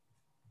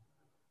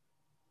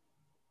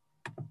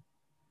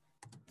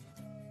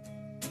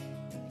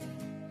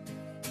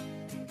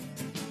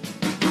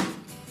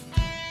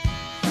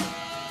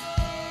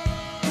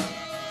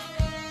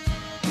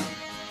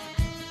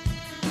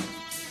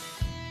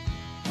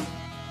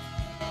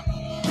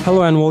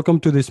Hello and welcome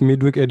to this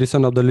midweek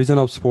edition of the Legion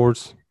of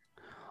Sports.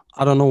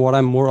 I don't know what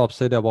I'm more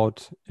upset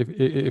about.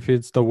 If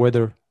it's the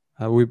weather,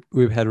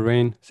 we've had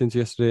rain since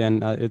yesterday,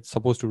 and it's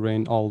supposed to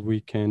rain all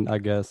weekend, I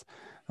guess.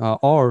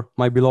 Or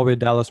my beloved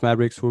Dallas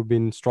Mavericks, who've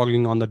been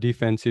struggling on the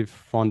defensive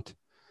front.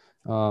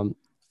 Um,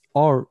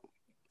 or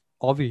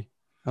Avi,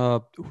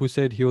 who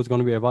said he was going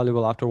to be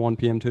available after 1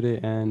 p.m. today,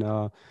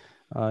 and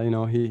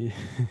he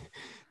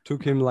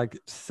took him like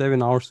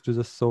 7 hours to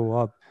just show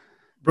up.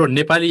 Bro,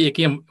 Nepali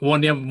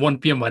 1 a.m., 1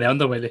 p.m. भने हो नि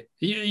त मैले.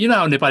 You know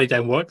how Nepali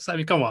time works. I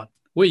mean, come on.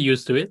 We're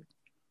used to it.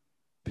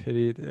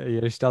 फेरि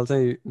hairstyle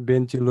चाहिँ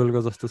Ben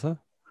चिल्वेलको जस्तो छ.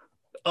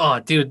 Oh,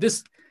 dude,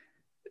 this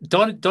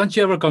don't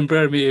you ever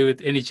compare me with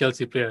any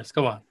Chelsea players?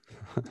 Come on.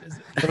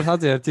 तर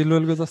साँच्चै हेर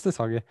चिल्वेलको जस्तै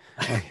छ कि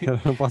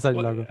पछाडि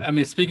लगाएको. I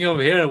mean, speaking of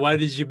hair, why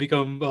did you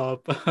become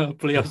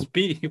playoffs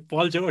P?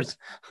 Paul George.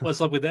 What's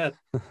up with that?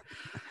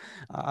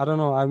 I don't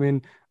know. I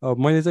mean,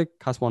 मैले चाहिँ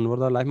खास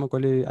भन्नुपर्दा लाइफमा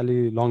कहिले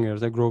अलि लङ हेयर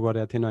चाहिँ ग्रो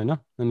गरेको थिएन होइन.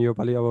 अनि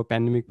योपालि अब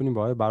पेन्डेमिक पनि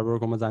भयो,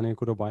 बार्बरकोमा जाने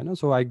कुरो भएन.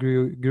 So I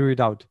grew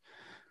it out.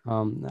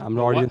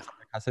 हाम्रो What?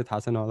 अडियन्सहरूलाई खासै थाहा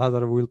छैन होला,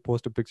 तर will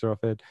post a picture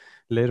of it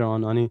later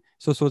on. अनि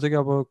सोचेँ कि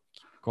अब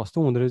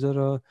कस्तो हुँदो रहेछ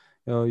र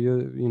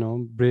यो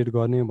ब्रेड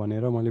गर्ने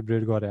भनेर मैले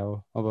ब्रेड गरेँ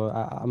हो. अब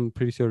I'm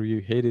pretty sure you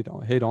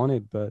hate on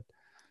it, but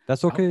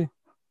that's okay.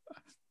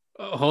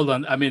 Hold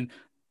on. I mean,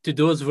 to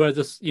those who are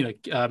just,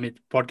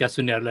 podcast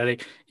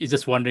like, is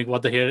just wondering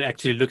what the hair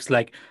actually looks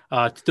like.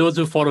 To those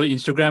who follow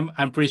Instagram,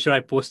 I'm pretty sure I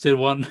posted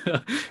one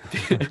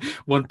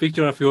one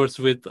picture of yours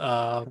with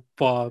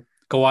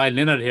Kawhi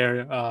Leonard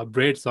hair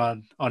braids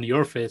on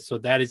your face. So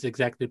that is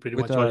exactly pretty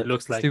With much what it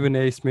looks like. Stephen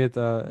A. Smith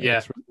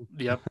Yeah.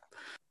 Yep.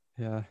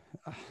 Yeah,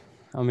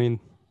 I mean,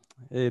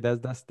 hey,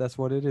 that's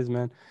what it is,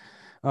 man.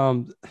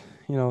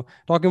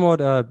 Talking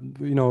about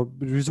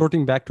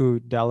resorting back to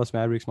Dallas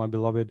Mavericks, my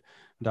beloved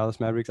Dallas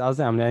Mavericks. आज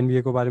चाहिँ हामीले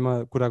एनबिएको बारेमा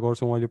कुरा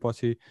गर्छौँ अहिले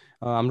पछि.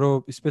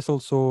 हाम्रो special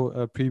सो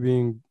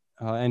प्रिभिङ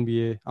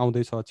NBA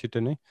आउँदैछ छिट्टै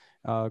नै,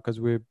 because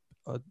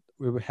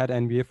we've had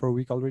NBA for a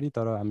week already.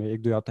 तर हामी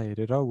 1-2 हप्ता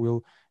हेरेर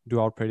we'll do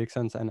our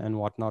predictions and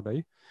whatnot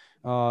है.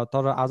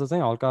 तर आज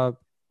चाहिँ हल्का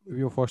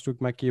यो फर्स्ट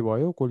विकमा के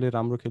भयो, कसले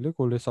राम्रो खेल्यो,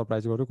 कसले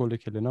सरप्राइज गर्यो, कसले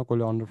खेलेन,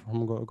 कसले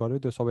अन्डरपर्फर्म गर्यो,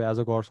 त्यो सबै आज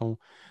गर्छौँ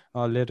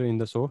लेटर इन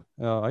द सो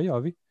है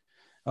अभि.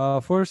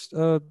 First,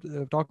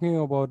 talking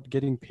about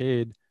getting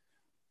paid,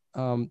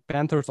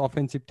 Panthers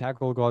offensive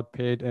tackle got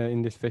paid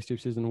in this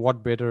festive season.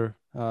 What better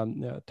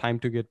time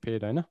to get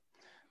paid, होइन?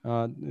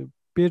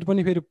 पेड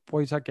पनि फेरि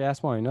पैसा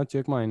क्यासमा होइन,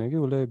 चेकमा होइन कि,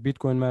 उसले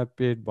बिटकोइनमा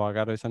पेड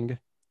भएका रहेछन् क्या.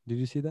 Did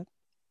you see that?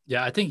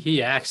 Yeah, I think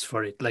he asked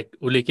for it. Like,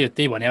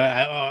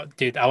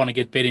 dude, I want to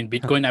get paid in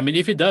Bitcoin. I mean,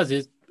 if he does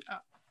it,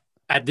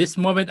 at this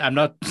moment, I'm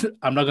not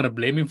gonna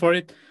blame him for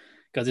it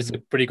because it's a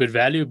pretty good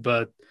value.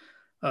 But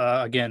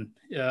again,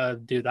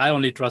 dude, I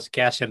only trust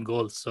cash and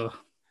gold, so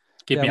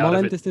keep me out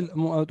of it.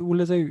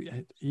 उसले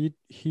चाहिँ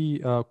he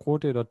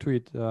quoted a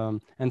tweet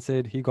and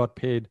said he got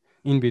paid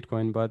in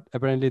Bitcoin, but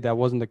apparently that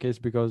wasn't the case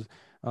because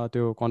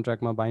त्यो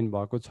कन्ट्र्याक्टमा bind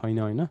भएको छैन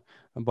होइन.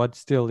 But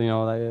still,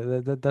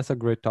 that's a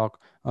great talk.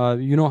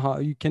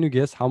 Can you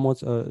guess how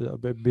much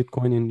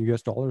Bitcoin in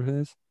US dollars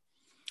is?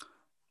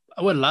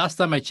 Well, last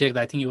time I checked,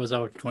 I think it was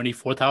about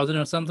 24,000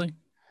 or something.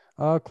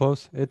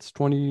 Close. It's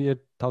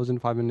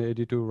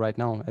 28,582 right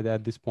now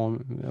at this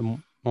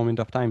moment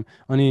of time.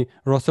 अनि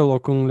Russell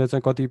ओकुङले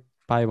चाहिँ कति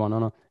पाए भन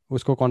न,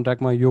 उसको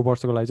कन्ट्र्याक्टमा यो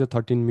वर्षको लागि चाहिँ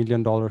 $13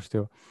 million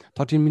थियो.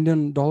 $13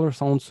 million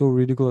sound so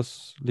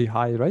ridiculously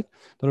high right.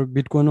 तर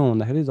बिटकोइनमा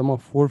हुँदाखेरि जम्मा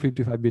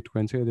 455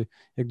 बिटकोइन चाहिँ यदि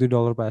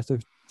 $1-2 पाए जस्तो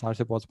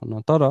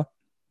 455. तर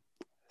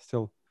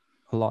still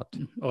a lot.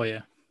 Oh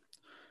yeah.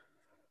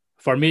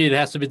 For me, it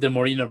has to be the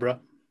Mourinho, bro.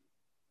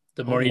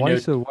 The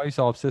Mourinho. Why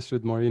so obsessed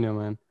with Mourinho,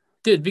 man?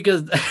 Dude,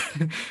 because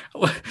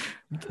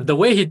the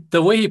way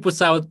he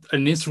puts out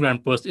an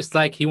Instagram post, it's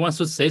like he wants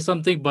to say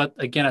something, but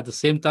again, at the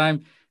same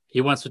time, he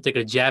wants to take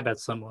a jab at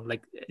someone.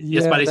 Like,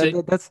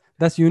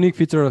 that's unique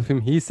feature of him.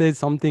 He says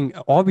something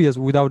obvious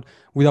without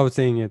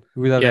saying it,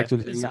 without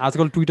actually saying it.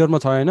 आजकल ट्विटरमा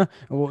छ होइन,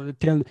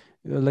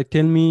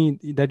 tell me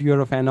that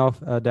you're a fan of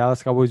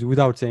Dallas Cowboys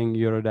without saying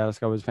you're a Dallas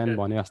Cowboys fan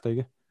भने जस्तै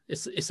के.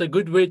 It's a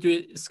good way to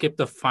escape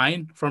the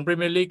fine from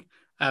Premier League.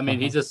 I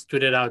mean, he just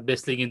tweeted out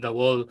best league in the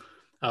world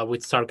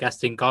with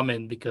sarcastic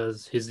comment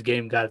because his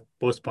game got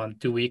postponed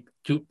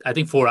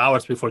 4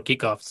 hours before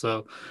kickoff.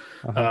 So,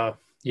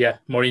 yeah,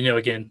 Mourinho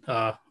again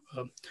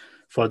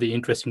for the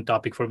interesting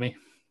topic for me.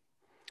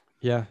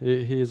 Yeah,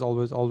 he is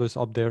always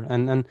up there.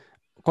 And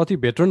कति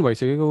भेटरन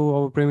भइसकेको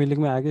अब Premier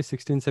लिगमा आएकै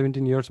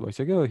 16-17 years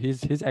भइसक्यो.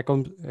 He's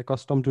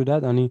accustomed to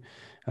that. अनि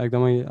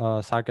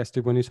एकदमै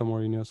sarcastic पनि छ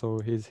Mourinho. So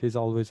he's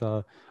always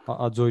a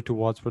joy to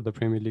watch for the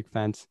Premier League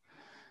fans.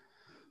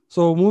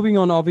 So moving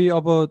on, Avi,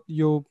 अब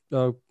यो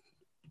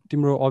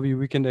तिम्रो अभि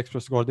विकेन्ड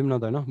एक्सप्रेस गरिदिउँ न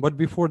त होइन. But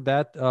before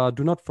that,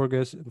 do not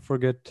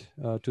forget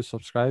to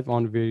subscribe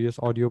on various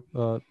audio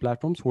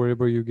platforms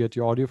wherever you get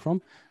your audio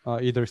from,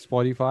 either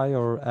Spotify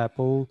or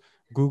Apple,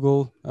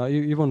 Google,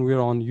 even we're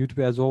on YouTube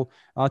as well.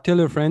 Tell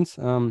your friends.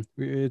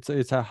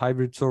 It's a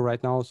hybrid show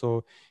right now,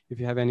 so if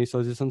you have any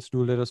suggestions,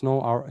 do let us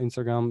know. Our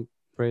Instagram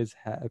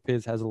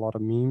page has a lot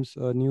of memes,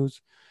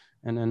 news,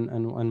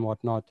 and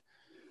whatnot.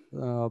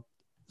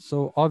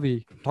 So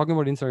Avi, talking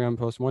about Instagram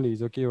post, मैले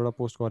हिजो के एउटा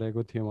post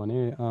गरेको थिएँ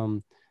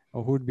भने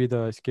who would be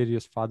the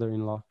scariest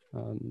father-in-law?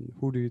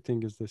 Who do you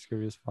think is the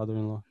scariest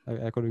father-in-law,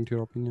 according to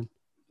your opinion?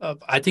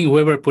 I think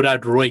whoever put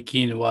out Roy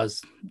Keane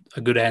was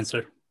a good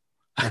answer.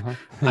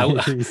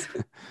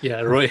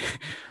 Yeah,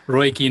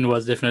 Roy Keane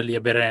was definitely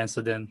a better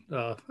answer than.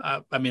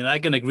 I mean, I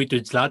can agree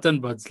to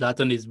Zlatan, but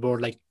Zlatan is more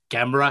like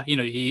camera.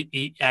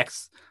 He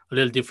acts a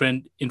little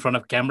different in front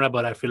of camera,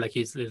 but I feel like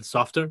he's a little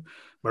softer.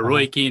 But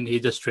Roy Keane,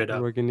 he's just straight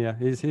up. Roy Keane, yeah,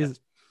 he's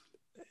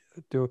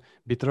त्यो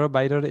भित्र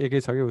बाहिर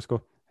एकै छ कि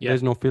उसको.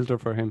 There's no filter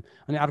for him.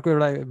 अनि अर्को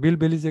एउटा बिल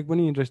बेलिचेक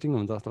पनि इन्ट्रेस्टिङ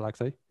हुन्छ जस्तो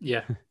लाग्छ है.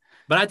 Yeah.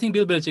 But I think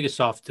Bill Belichick is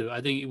soft too.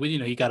 I think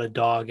he got a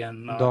dog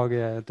and dog,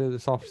 yeah. The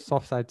soft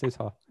side चाहिँ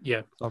छ.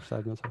 Yeah. Soft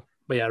side ma छ.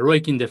 But yeah, Roy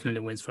Keane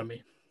definitely wins for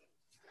me.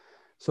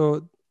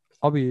 So,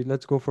 Abhi,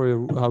 let's go for your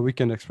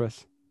Weekend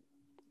Express.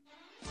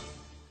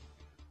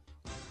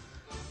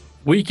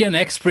 Weekend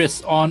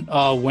Express on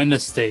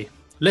Wednesday.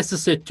 Let's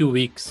just say 2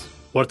 weeks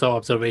worth of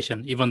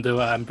observation, even though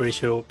I'm pretty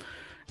sure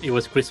it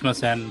was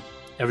Christmas and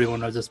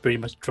everyone was just pretty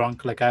much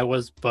drunk like I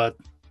was. But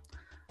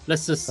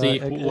let's just see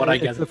what I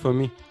get. Except for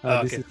me.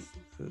 Okay. This is,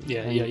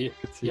 you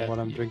can see what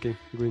I'm drinking.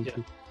 Green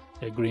tea.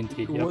 Yeah, green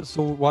tea. Yeah.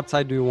 So what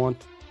side do you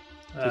want?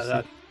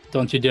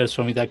 Don't you dare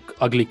show me that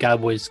ugly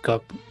Cowboys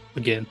cup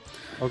again.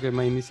 Okay,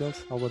 my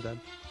initials. How about that?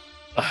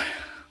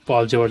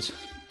 Paul George,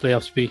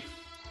 playoffs B.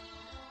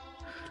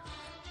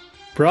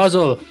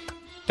 Brazil,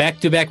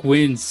 back-to-back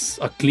wins,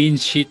 a clean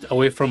sheet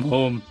away from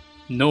home,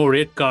 no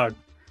red card,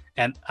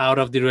 and out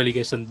of the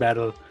relegation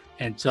battle.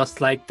 And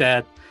just like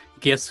that,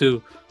 guess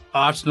who?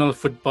 Arsenal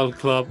Football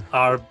Club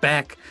are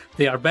back.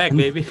 They are back,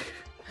 baby.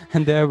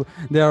 And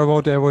they are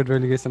about to avoid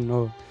relegation.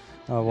 No,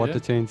 what a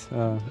change.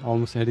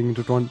 Almost heading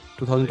into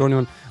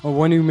 2021.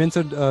 When you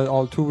mentioned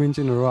all 2 wins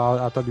in a row,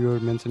 I thought you were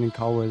mentioning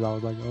Cowboys. I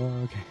was like, oh,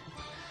 okay.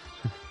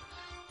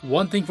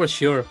 One thing for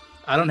sure,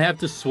 I don't have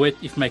to sweat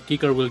if my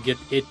kicker will get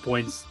 8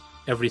 points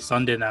every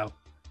Sunday now.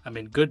 I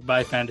mean,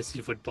 goodbye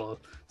fantasy football.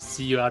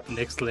 See you out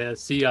next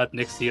year.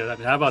 I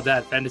mean, how about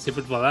that? Fantasy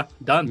football, huh?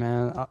 Done.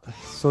 Man,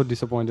 so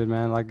disappointed,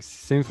 man. Like,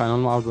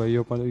 semi-final out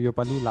भयो यो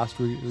पालि last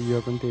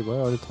year पनि त्यही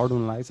भयो. Third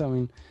one लाग्छ. I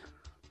mean,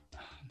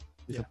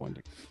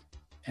 disappointing.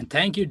 And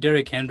thank you,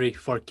 Derrick Henry,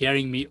 for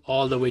carrying me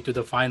all the way to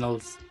the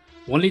finals,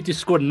 only to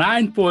score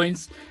 9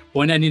 points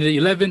when I needed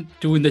 11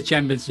 to win the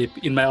championship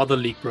in my other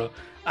league, bro.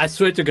 I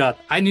swear to God,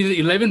 I needed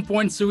 11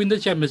 points to win the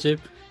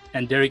championship,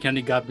 and Derrick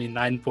Henry got me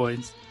 9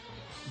 points.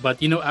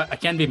 But, I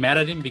can't be mad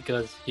at him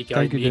because he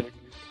carried me.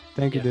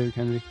 Thank you, Derrick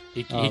Henry.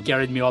 He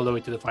carried me all the way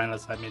to the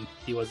finals. I mean,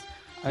 he was...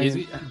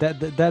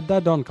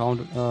 That don't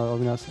count,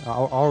 Avinash.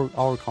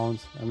 Our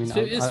counts. I mean,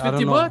 it's I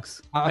 $50 bucks.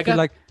 I feel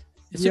like...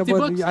 It's yeah, $50 but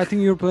bucks. I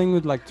think you're playing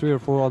with like 3 or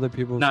 4 other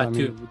people. Nah, so,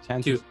 I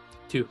mean,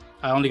 two.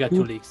 I only got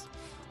 2 leagues.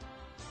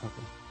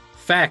 Okay.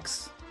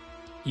 Facts.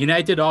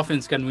 United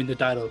offense can win the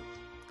title.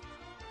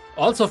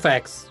 Also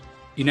facts.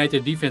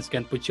 United defense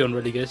can put you on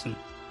relegation.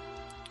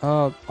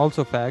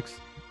 Also facts.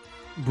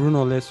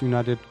 Bruno less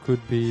United could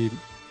be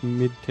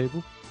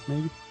mid-table,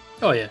 maybe.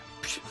 Oh yeah,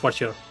 for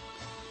sure.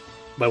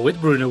 But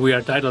with Bruno, we are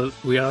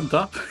on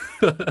top.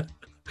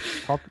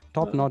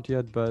 top not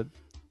yet, but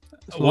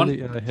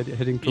slowly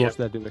heading towards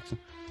that direction.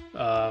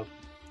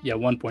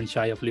 1 point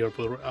shy of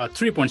Liverpool.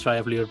 3 points shy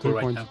of Liverpool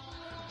right now.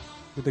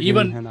 With the game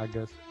in hand, I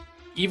guess.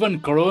 Even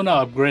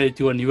Corona upgraded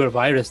to a newer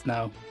virus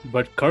now,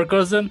 but Kirk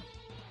Cousins,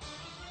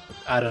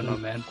 I don't know,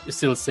 man. It's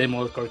still same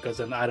old Kirk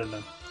Cousins. I don't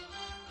know.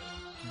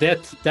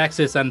 Death,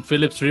 taxes, and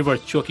Phillips River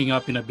choking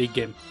up in a big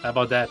game. How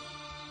about that?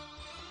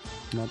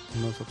 No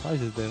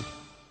surprises there.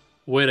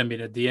 Wait a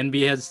minute. The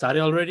NBA has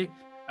started already?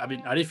 I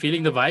mean, are you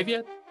feeling the vibe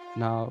yet?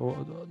 No,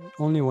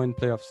 only when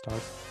playoffs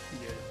start.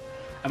 Yeah.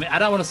 I mean, I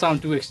don't want to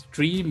sound too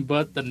extreme,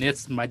 but the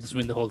Nets might just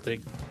win the whole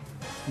thing.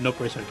 No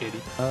pressure,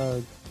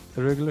 KD.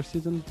 The regular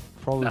season?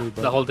 Probably.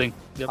 The whole thing.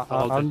 Yep, the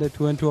whole aren't they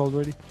 2-2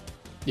 already?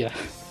 Yeah,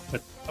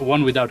 but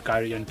one without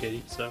Kyrie and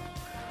KD, so...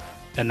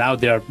 And now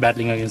they are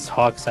battling against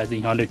Hawks, I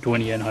think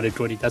 120 and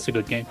 120. That's a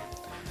good game.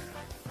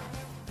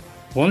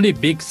 Only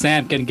Big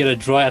Sam can get a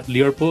draw at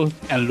Liverpool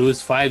and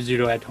lose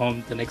 5-0 at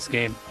home the next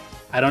game.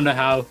 I don't know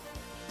how,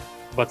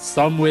 but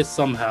some way,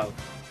 somehow,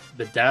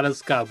 the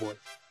Dallas Cowboys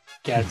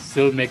can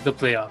still make the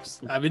playoffs.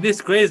 I mean,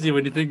 it's crazy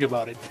when you think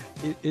about it.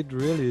 It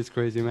really is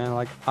crazy, man.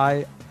 Like,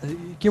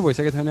 के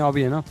भइसकेको थियो नि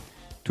अभी हैन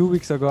 2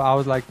 weeks ago, I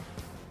was like,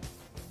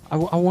 I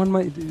want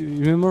my...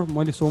 Remember,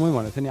 मैले सोमै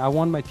भनेको थिएँ नि, I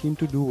want my team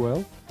to do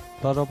well.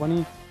 तर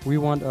पनि we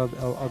want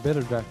a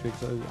better draft pick.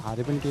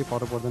 हारे पनि केही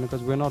फरक पर्दैन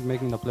because we're not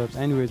making the playoffs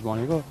anyways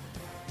भनेको.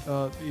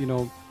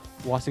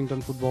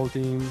 Washington football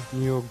team,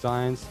 New York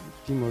Giants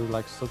teamहरु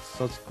like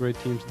such great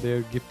teams.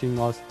 They're gifting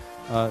us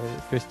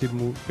festive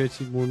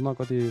moodमा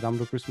कति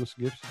राम्रो Christmas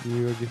gifts, New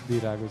Year gift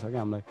दिइरहेको छ के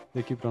हामीलाई.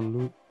 They keep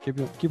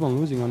on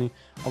losing अनि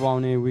अब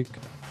आउने week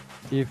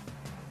if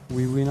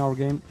we win our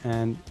game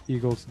and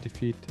Eagles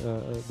defeat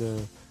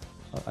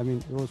I mean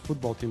it was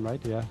football team,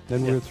 right? Yeah.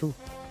 Then we're through.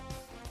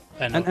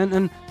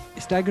 And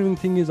staggering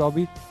thing is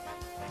Abhi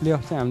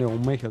playoffs चाहिँ हामीले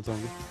होममै खेल्छौँ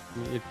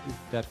if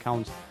that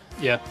counts.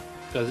 Yeah.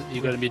 because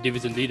you're going to be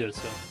division leader.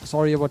 So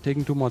sorry about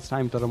taking too much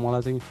time, तर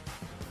मलाई चाहिँ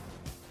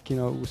किन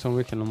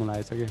उसँगै खेल्न मन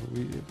लागेको छ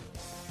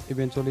कि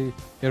इभेन्चुअली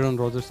एरन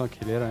रोजर्ससँग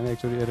खेलेर होइन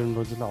एक्चुअली एरन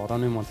रोजर्सलाई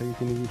हराउनै मन छ कि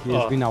किनकि he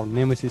has been our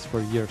nemesis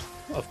for years.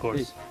 Of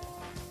course.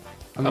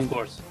 I mean, of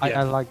course.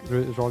 I like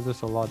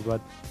Rodgers a lot,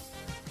 but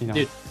you know,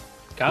 dude,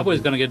 Cowboys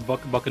gonna get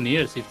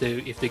Buccaneers if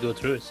they go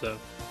through. So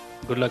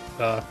good luck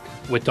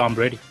with Tom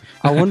Brady.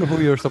 I wonder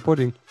who you're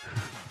supporting.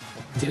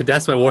 Dude,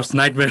 that's my worst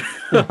nightmare.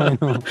 I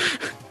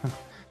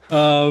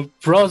know.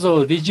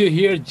 Prozo, did you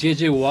hear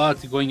JJ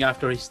Watt going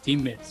after his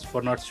teammates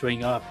for not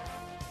showing up?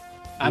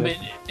 I mean,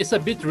 it's a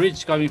bit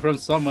rich coming from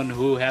someone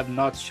who have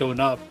not shown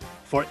up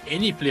for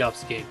any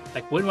playoffs game.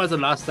 Like, when was the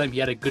last time he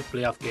had a good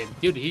playoff game?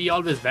 Dude, he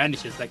always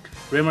vanishes. Like,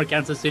 remember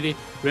Kansas City?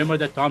 Remember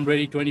that Tom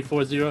Brady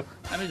 24-0?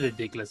 I mean,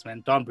 ridiculous,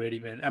 man. Tom Brady,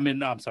 man. I mean,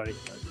 no, I'm sorry.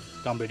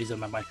 Tom Brady's on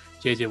my mind.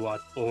 JJ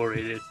Watt,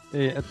 overrated.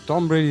 Hey,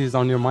 Tom Brady is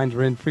on your mind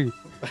rent-free.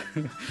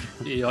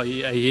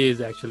 he is,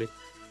 actually.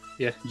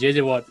 Yeah,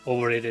 JJ Watt,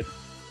 overrated.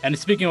 And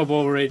speaking of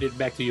overrated,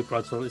 back to you,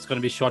 Protzel. It's going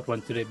to be a short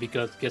one today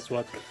because guess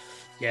what?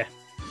 Yeah,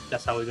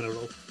 that's how we're going to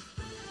roll.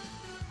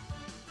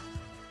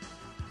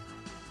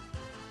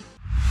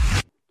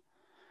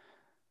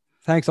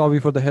 Thanks, Avi,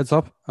 for the heads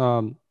up.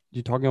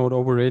 You're talking about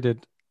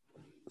overrated.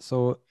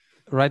 So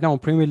right now,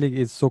 Premier League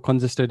is so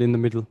congested in the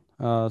middle.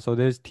 So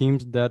there's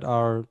teams that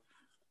are a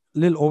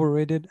little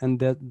overrated, and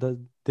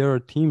there are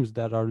teams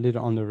that are a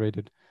little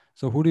underrated.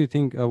 So who do you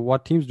think?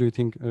 What teams do you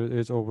think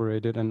is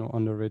overrated and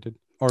underrated,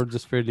 or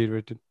just fairly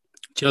rated?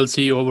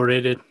 Chelsea,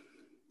 overrated,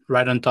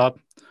 right on top.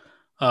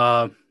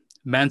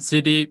 Man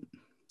City,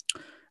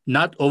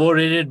 not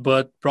overrated,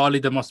 but probably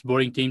the most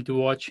boring team to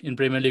watch in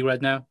Premier League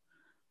right now.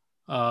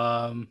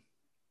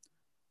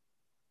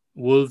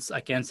 Wolves,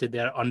 I can't say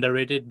they're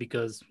underrated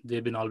because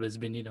they've always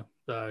been,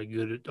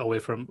 good away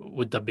from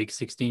with the big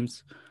six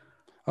teams.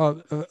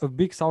 A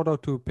big shout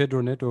out to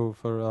Pedro Neto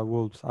for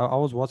Wolves. I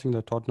was watching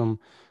the Tottenham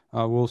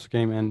Wolves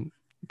game, and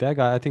that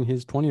guy, I think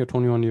he's 20 or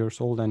 21 years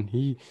old, and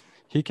he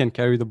can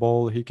carry the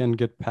ball. He can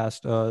get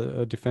past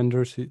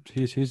defenders.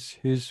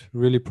 He's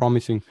really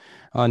promising.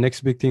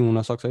 Next big thing,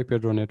 una सक्छ है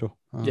Pedro Neto.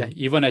 Yeah,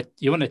 even at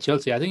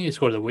Chelsea, I think he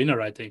scored the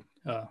winner. I think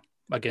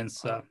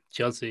against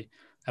Chelsea.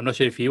 I'm not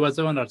sure if he was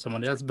the one or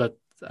someone else, but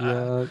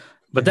that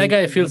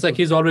guy feels like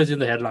he's always in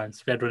the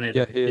headlines. Pedro Neto.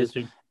 Yeah, he is.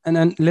 And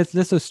then let's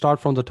just start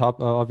from the top.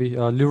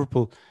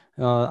 Liverpool,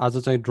 as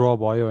a draw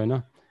भयो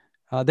होइन.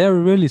 They're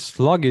really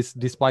sluggish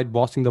despite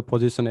bossing the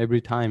position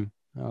every time.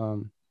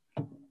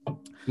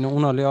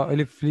 उनीहरूले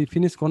अहिले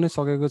finish गर्नै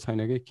सकेको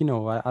छैन कि किन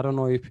हो I don't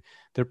know if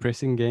their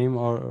pressing game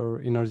or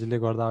एनर्जीले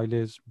गर्दा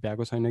अहिले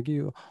भ्याएको छैन कि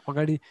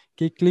अगाडि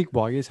केही क्लिक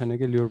भयो कि छैन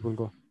कि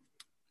लिभरपुलको.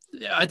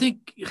 I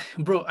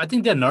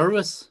think they're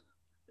nervous.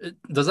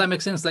 Does that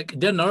make sense? Like,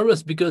 they're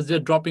nervous because they're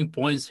dropping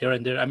points here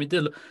and there. I mean,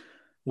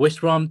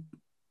 West Brom,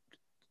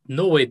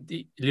 no way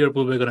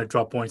Liverpool were going to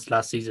drop points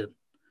last season.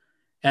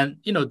 And,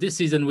 this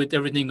season with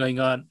everything going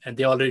on, and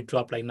they already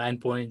dropped like 9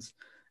 points.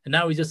 And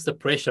now it's just the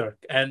pressure.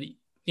 And,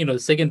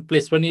 second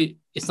place,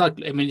 it's not,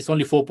 I mean, it's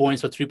only 4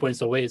 points or 3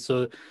 points away.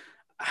 So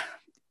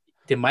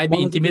they might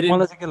be intimidated.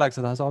 मलाई चाहिँ के लाग्छ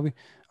थाहा छ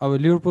अब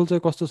Liverpool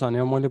चाहिँ कस्तो छ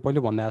भने मैले पहिले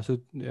भन्दै आएको छु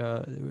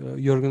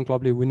युर्गन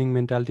क्लबले विनिङ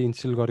मेन्टालिटी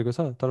इन्स्टिल गरेको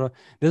छ तर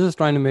they just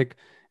trying to make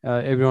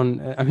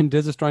everyone, I mean,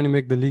 they're just trying to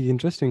make the league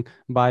interesting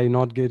by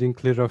not getting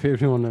clear of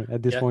everyone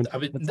at this point. I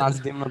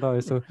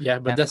mean, so yeah,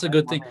 but that's a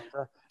good thing.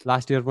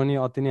 Last year पनि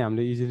अति नै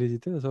हामीले easily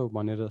जित्यो सो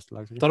भनेर जस्तो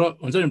लाग्छ. तर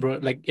हुन्छ नि bro,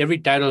 like every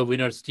title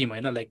winners team,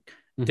 होइन, like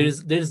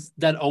there's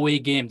that away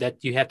game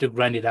that you have to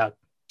grind it out.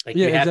 Like,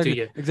 yeah, you have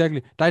exactly, to,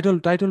 exactly.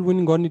 Title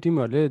winning गर्ने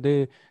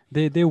टिमहरूले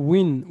they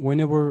win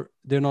whenever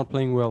they're not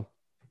playing well.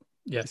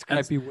 Yeah,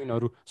 scrappy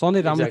winहरू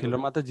सधैँ राम्रो खेलेर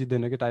मात्र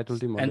जित्दैन के title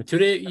टिमहरुले. And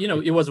today,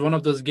 it was one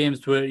of those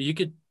games where you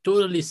could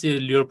totally see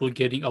Liverpool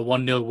getting a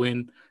 1-0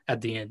 win at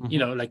the end.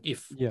 Like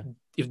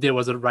if there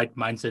was a right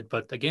mindset,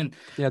 but again,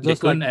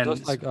 just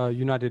like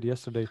United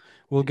yesterday.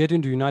 We'll get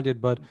into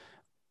United, but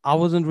I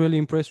wasn't really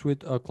impressed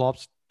with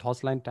Klopp's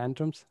touchline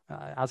tantrums.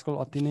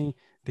 आजकल अति नै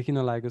देखिन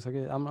लागेको छ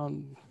के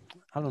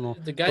I don't know.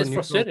 The guy's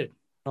frustrated.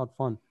 Not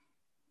fun.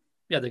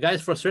 Yeah, the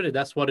guy's frustrated.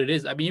 That's what it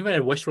is. I mean, even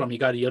at West Brom, he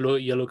got a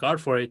yellow card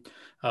for it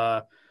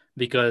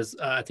because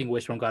I think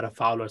West Brom got a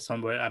foul or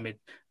somewhere. I mean,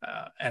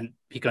 and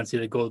he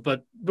conceded a goal.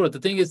 But, bro, the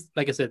thing is,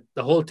 like I said,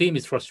 the whole team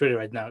is frustrated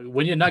right now.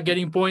 When you're not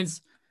getting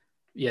points,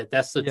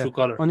 that's the true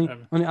color. अनि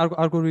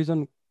अर्को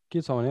region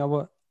के छ भने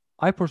अब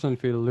I personally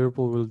feel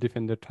Liverpool will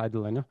defend their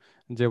title हैन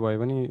जे भयो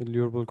भने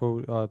लिभरपुलको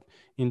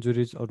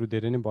इन्जुरिजहरु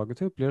धेरै नै भएको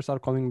थियो players are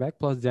coming back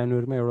plus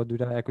जनवरीमा एउटा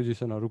दुईटा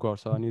एक्विजिसनहरु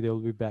गर्छ अनि दे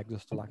विल बी ब्याक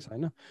जस्तो लाग्छ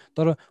हैन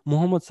तर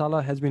मोहम्मद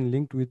साला has been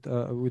linked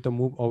with a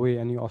move away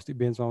अनि अस्ति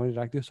बेन्चमा पनि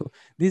राख्दियो सो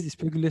दिस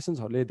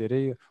स्पेकुलेसन्सहरुले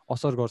धेरै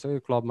असर गर्छ के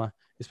क्लबमा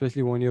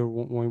specially when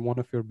one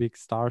of your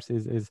big stars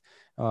is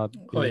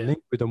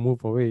linked with a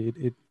move away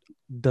it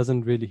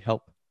doesn't really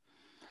help.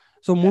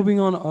 So moving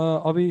on,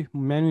 Avi,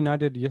 Man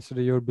United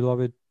yesterday, your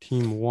beloved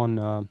team won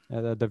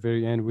at the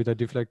very end with a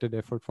deflected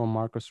effort from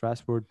Marcus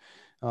Rashford,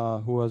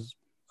 who was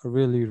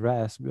really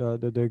rash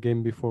the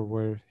game before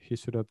where he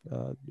should have,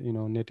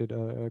 netted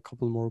a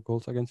couple more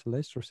goals against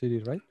Leicester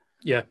City, right?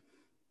 Yeah.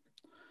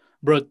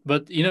 bro.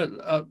 But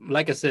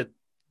like I said,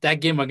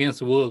 that game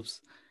against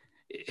Wolves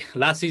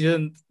last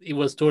season, it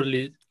was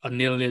totally a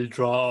nil-nil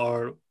draw,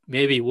 or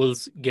maybe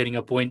Wolves getting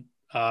a point,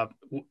 are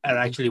Mhm.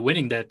 actually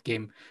winning that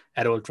game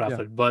at Old Yeah.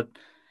 Trafford. But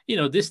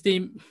this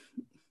team,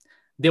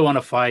 they want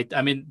to fight.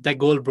 I mean, that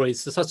goal, bro,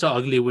 is such an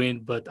ugly win,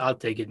 but I'll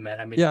take it, man.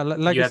 I mean, Yeah,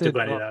 like you I have to said,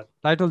 grind it out.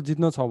 Title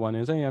जित्न छ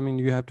भने चाहिँ आई मिन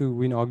you have to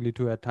win ugly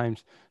to eight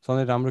times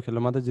सधैँ राम्रो खेल्न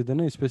मात्रै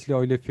जित्दैन specially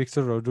अहिले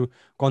फिक्सरहरू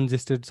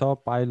कन्जेस्टेड छ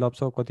पाइल अप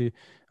छ कति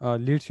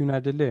लिड्स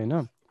युनाइटेडले होइन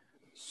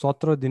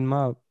 17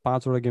 दिनमा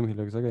 5वटा गेम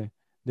खेलेको छ क्या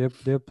they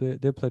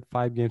played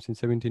 5 games in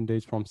 17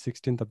 days from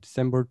 16th of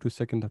December to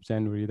 2nd of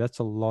January. That's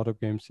a lot of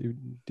games,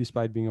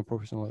 despite being a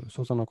professional.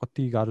 सोच न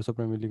कति गाह्रो छ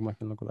प्रिमियर लिगमा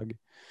खेल्नको लागि.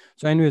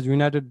 So anyways,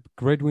 United,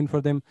 great win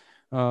for them.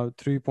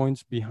 3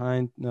 points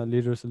behind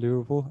leaders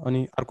Liverpool.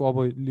 अनि अर्को अब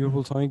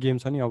लिभरपुलसँगै game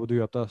छ नि अब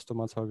 2 हप्ता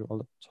जस्तोमा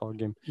छ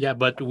game. Yeah,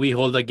 but we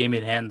hold the game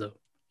in hand, though.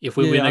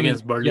 If we Yeah, win I mean,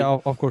 against Burnley,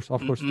 yeah, of course,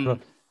 of course. तर mm-mm.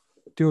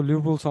 त्यो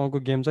लिभरपुलसँगको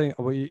गेम चाहिँ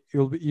अब it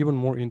will B even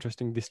more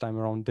interesting this time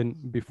around then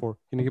before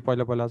किनकि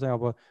पहिला पहिला चाहिँ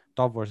अब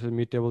टप versus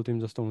mid table Tim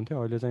जस्तो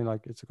हुन्थ्यो अहिले चाहिँ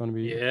like it's gonna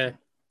be Yeah,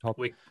 tub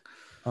we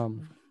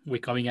we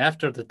coming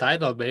after the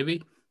title,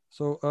 baby.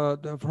 So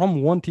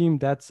from one team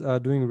that's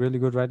doing really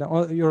good right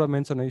now, you're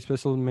mentioned a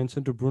special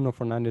mention to Bruno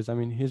Fernandes. I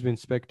mean, he's been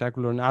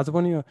spectacular. And as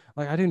one,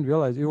 like I didn't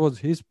realize it was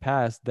his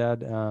pass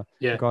that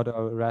Yeah, got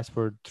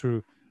Rashford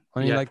through. I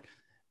mean, yeah. like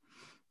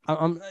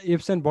I'm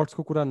ifs and buts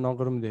को कुरा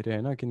नगरौँ धेरै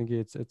हैन किनकि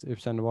it's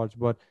ifs and buts.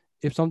 But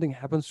if something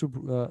happens to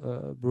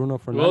Bruno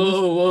Fernandes,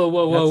 Whoa, whoa,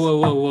 whoa, whoa, that's whoa,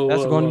 whoa, whoa,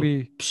 that's whoa, gonna whoa.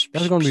 be Psh,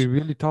 that's psh, gonna be psh.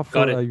 really tough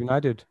Got for it.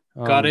 United.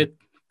 Got it.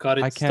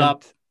 Got I it.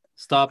 Stop. can't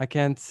Stop. I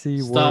can't see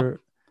Stop. where.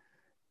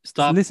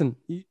 Stop. Listen,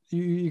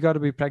 you got to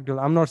be practical.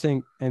 I'm not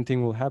saying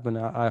anything will happen.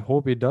 I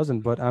hope it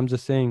doesn't, but I'm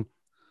just saying,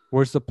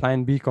 where's the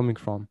plan B coming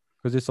from?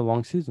 Because it's a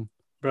long season.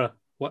 Bro,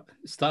 what?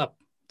 Stop.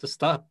 Just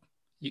stop.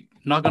 You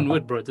knock on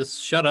wood, bro.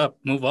 Just shut up.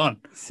 Move on.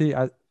 See,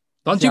 I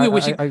Don't see. you be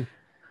wishing?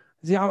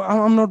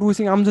 I'm not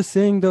wishing. I'm just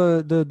saying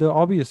the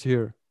obvious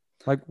here.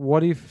 Like,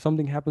 what if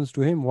something happens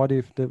to him? What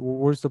if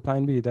where's the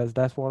plan B?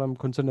 That's what I'm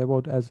concerned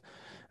about as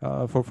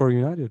for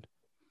United.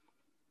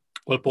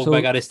 Well, Pogba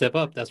So got to step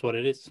up. That's what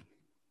it is.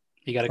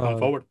 He got to come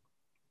forward.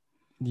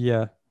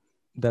 yeah,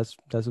 that's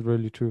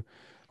really true.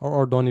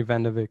 Or Donny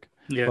van de Beek.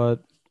 Yeah.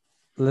 But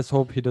let's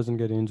hope he doesn't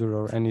get injured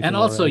or anything. And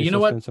also, or any you know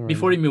what? suspension or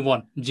Before anything. we move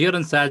on,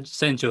 Jadon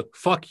Sancho,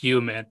 fuck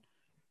you, man.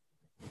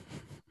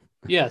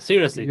 Yeah,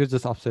 seriously. You're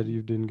just upset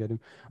you didn't get him.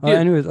 Dude,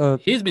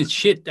 anyways, he's been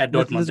shit at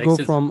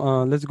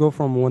Dortmund. let's go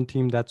from one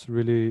team that's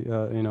really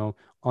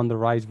on the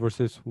rise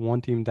versus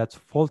one team that's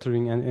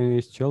faltering, and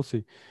it's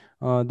Chelsea.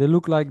 They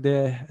look like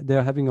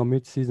they're having a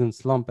mid-season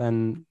slump,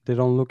 and they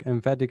don't look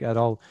emphatic at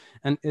all.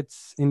 And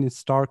it's in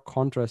stark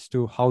contrast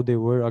to how they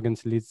were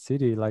against Leeds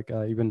City, like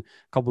even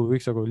a couple of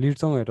weeks ago.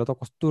 Leeds सँग हेर्दा त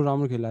कस्तो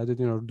राम्रो खेलाएको थियो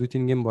तिनीहरू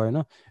 2-3 game भएन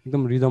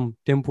एकदम rhythm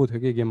tempo थियो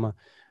कि गेममा.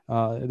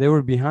 They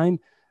were behind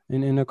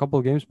in a couple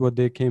of games, but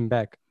they came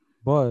back.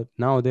 But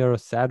now they are a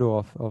shadow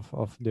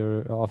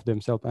of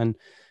themselves. And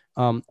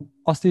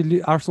अस्ति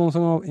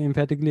आर्सनलसँग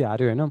इम्फेटिकली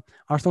हार्यो होइन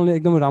आर्सनलले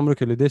एकदमै राम्रो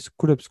खेल्यो they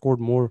could have scored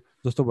more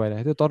जस्तो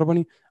भइरहेको थियो तर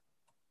पनि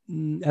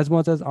as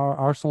much as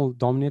Arsenal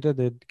dominated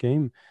that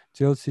game,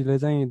 Chelsea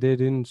चाहिँ they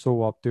didn't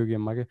show up त्यो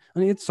गेममा के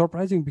अनि it's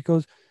surprising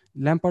because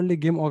ल्याम्पार्डले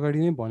गेम अगाडि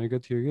नै भनेका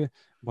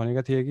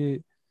थिए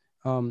कि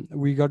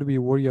we got to be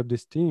worried of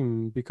this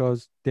team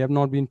because they have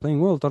not been playing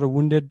well. तर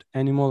wounded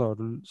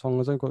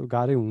animalहरूसँग चाहिँ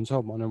गाह्रै हुन्छ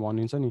भनेर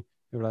भनिन्छ नि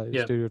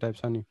एउटा stereotype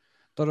छ नि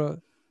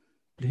तर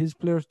his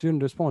players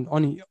didn't respond.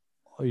 अनि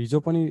हिजो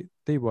पनि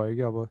त्यही भयो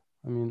कि अब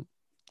I mean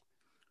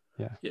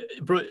yeah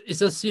bro, it's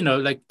just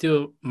like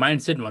the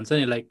mindset one.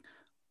 Like,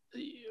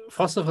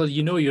 first of all,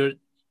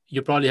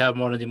 you probably have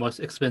one of the most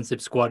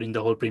expensive squad in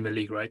the whole Premier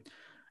League, right?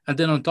 And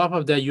then on top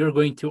of that, you're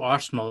going to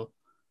Arsenal,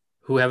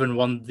 who haven't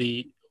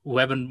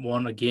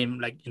won a game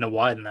like in a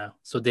while now,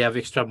 so they have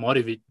extra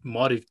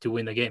motive to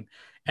win the game.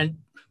 And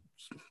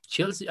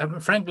Chelsea, I mean,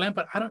 Frank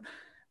Lampard,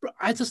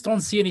 I just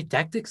don't see any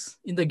tactics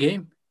in the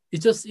game.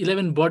 It's just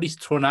 11 bodies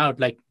thrown out.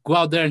 Like, go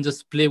out there and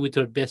just play with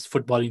your best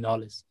footballing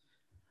knowledge.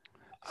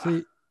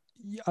 See,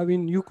 I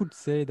mean, you could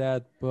say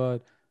that, but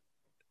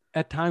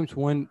at times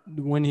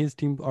when his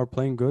team are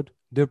playing good,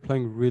 they're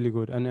playing really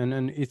good,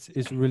 and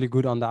it's really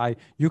good on the eye.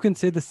 You can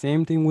say the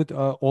same thing with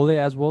Ole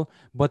as well.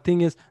 But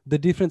thing is, the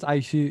difference I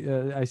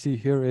see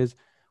here is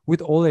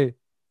with Ole,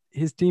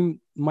 his team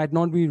might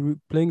not be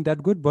playing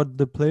that good, but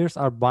the players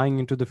are buying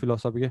into the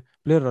philosophy.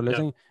 प्लेयरहरूले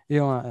चाहिँ ए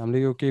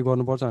हामीले यो के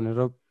गर्नुपर्छ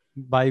भनेर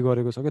by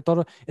गरेको छ के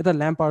तर यता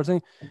ल्याम्पार्ड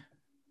चाहिँ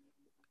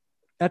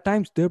at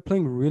times they're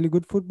playing really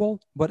good football,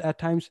 but at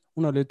times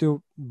उनीहरूले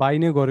त्यो बाई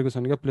नै गरेको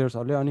छन् क्या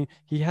प्लेयर्सहरूले अनि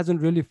he hasn't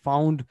really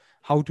found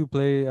how to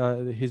play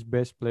his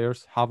best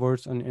players,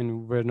 Havertz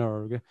and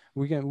Werner. Okay?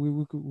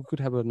 We could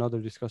have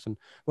another discussion.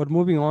 But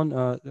moving on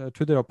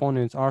to their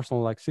opponents,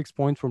 Arsenal like 6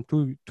 points from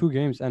two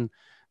games, and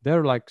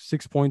they're like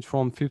 6 points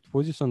from 5th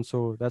position.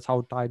 So that's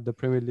how tight the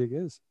Premier League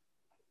is.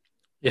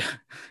 Yeah,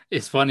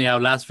 it's funny how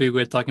last week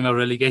we were talking about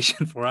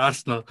relegation for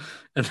Arsenal,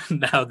 and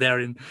now they're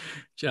in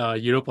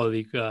Europa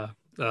League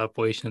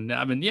position.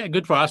 I mean, yeah,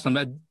 good for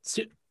Arsenal.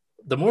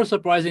 the more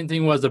surprising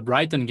thing was the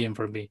Brighton game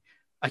for me.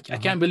 I Uh-huh.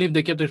 can't believe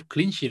they kept a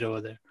clean sheet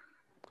over there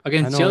I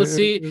against know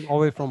Chelsea.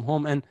 away from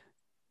home, and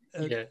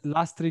Yeah,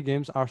 last 3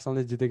 games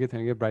आर्सनलले जितेकै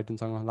थिएन कि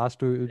ब्राइटनसँग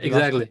last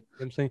exactly.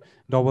 Games चाहिँ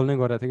double नै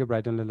गरेको थियो कि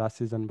ब्राइटनले लास्ट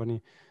सिजन पनि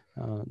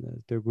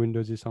त्यो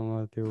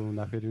गुइन्डोजीसँग त्यो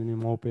हुँदाखेरि पनि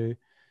मोपे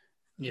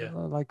Yeah,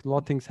 like a lot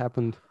of things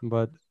happened,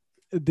 but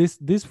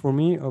this for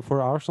me for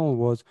Arsenal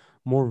was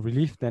more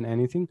relief than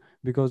anything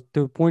because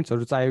the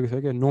pointsहरू चाहिएको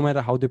थियो क्या no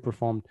matter how they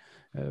performed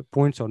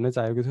pointsहरू नै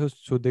चाहिएको थियो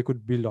so they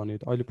could build on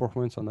it अहिले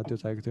performance भन्दा त्यो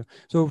चाहिएको थियो.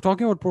 So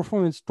talking about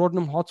performance,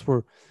 Tottenham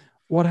Hotspur,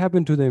 what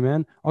happened today,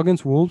 man?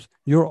 Against Wolves,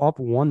 you're up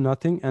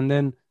 1-0, and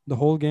then the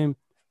whole game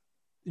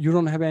you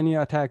don't have any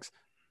attacks.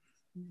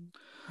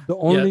 The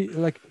yeah, only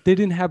like they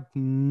didn't have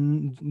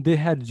they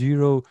had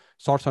 0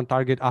 shots on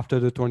target after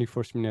the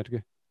 21st minute.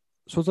 Okay?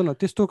 सोच न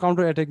त्यस्तो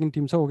counter attacking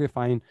team छ okay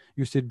fine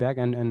you sit back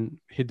and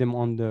hit them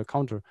on the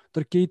counter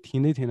तर केही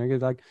थिँदै थिएन कि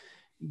like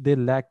they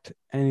lacked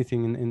anything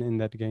in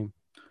that game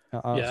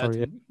yeah.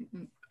 Sorry.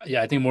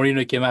 I think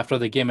Mourinho came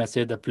after the game and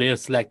said the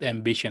players lacked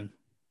ambition.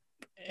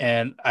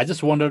 And I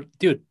just wondered,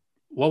 dude,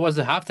 what was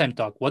the halftime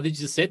talk? What did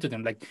you say to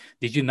them? Like,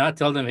 did you not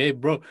tell them, hey,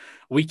 bro,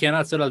 we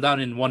cannot settle down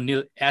in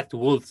 1-0 at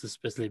Wolves,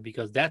 especially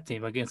because that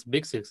team against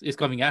Big Six is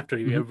coming after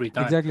you every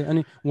time. Exactly.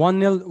 अनि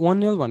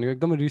 1-0 भनेको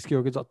एकदमै risky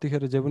हो कि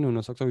जतिखेर जे पनि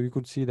हुनसक्छ you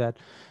could see that.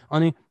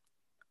 अनि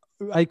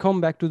I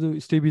come back to the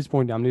Stevie's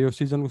point. हामीले यो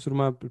सिजनको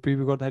सुरुमा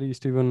प्रिभ्यू गर्दाखेरि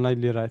स्टिभनलाई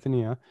लिएर आएको थियो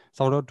नि यहाँ,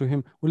 साउट आउट टु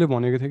हिम. उसले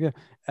भनेको थियो क्या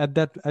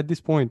एट दिस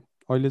पोइन्ट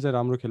अहिले चाहिँ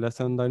राम्रो खेलेको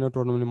छ नि त होइन,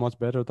 टुर्नामेन्ट मच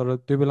बेटर. तर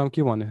त्यो बेलामा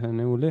के भनेको थियो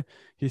भने उसले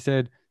he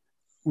said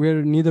we're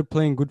neither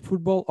playing good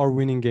football or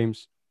winning games.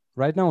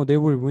 Right now, they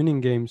were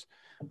winning games,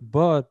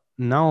 but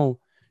now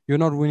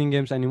you're not winning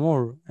games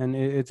anymore, and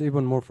it's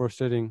even more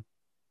frustrating.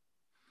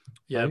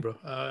 Yeah, Right? bro.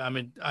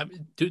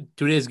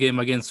 Today's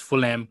game against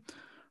Fulham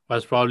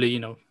was probably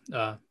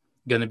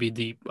gonna be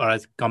the all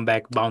right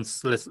comeback bounce.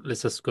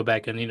 Let's just go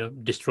back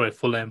and destroy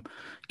Fulham,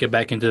 get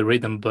back into the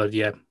rhythm. But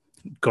yeah,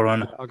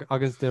 Corona.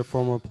 Against their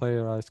former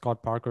player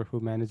Scott Parker, who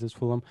manages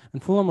Fulham,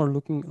 and Fulham are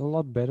looking a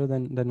lot better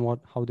than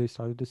how they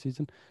started the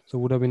season. So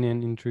would have been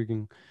an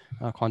intriguing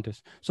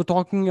contest. So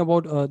talking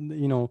about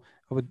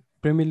अब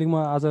Premier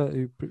लिगमा आज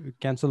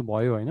cancel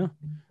भयो होइन.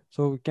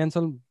 सो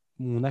cancel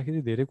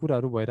हुँदाखेरि धेरै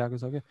कुराहरू भइरहेको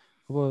छ क्या.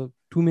 अब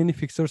टु मेनी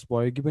फिक्सर्स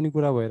भयो कि पनि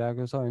कुरा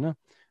भइरहेको छ होइन.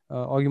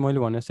 अघि मैले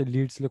भने जस्तै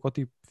लिड्सले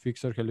कति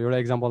फिक्सर खेल्यो एउटा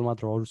एक्जाम्पल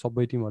मात्र हो, अरू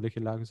सबै टिमहरूले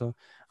खेलिरहेको छ.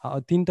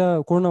 3टा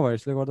कोरोना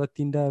भाइरसले गर्दा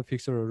 3टा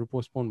फिक्सरहरू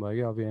पोस्टपोन भयो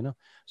कि अब होइन.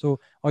 सो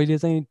अहिले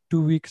चाहिँ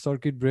 2 week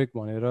सर्किट ब्रेक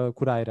भनेर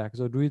कुरा आइरहेको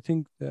छ. Do you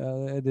think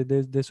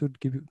they should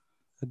give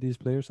these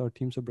players or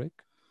teams a break?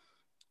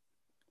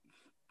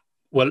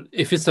 Well,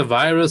 if it's a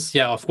virus,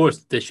 yeah, of course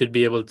they should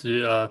be able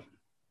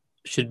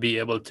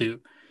to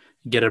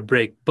get a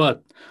break.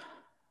 But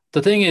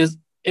the thing is,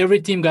 every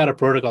team got a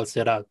protocol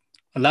set out.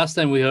 Last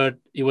time we heard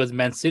it was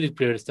Man City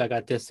players that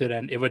got tested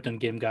and Everton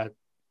game got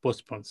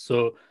postponed.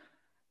 So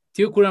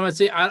त्यो कुरामा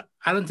चाहिँ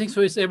I don't think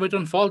so it's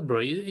Everton fault,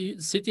 bro.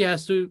 City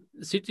has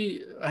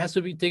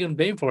to be taken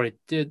blame for it.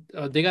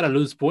 They gotta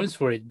lose points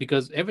for it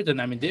because Everton,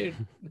 I mean,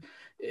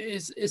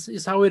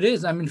 it's how it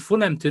is. I mean,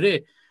 Fulham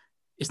today,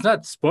 it's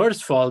not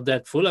Spurs' fault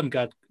that Fulham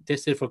got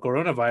tested for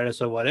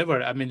coronavirus or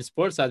whatever. I mean,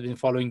 Spurs has been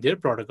following their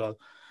protocol.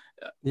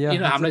 Yeah,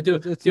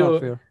 it's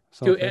not fair.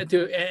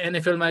 त्यो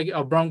एनएफएलमा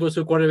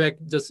ब्रोन्कोसको quarterback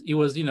just he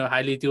was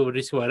highly त्यो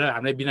risk भएर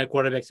हामीलाई बिना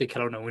quarterback चाहिँ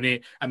खेलाउन हुने.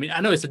 I mean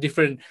I know it's a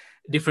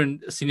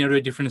different scenario,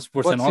 different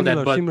sports and all that,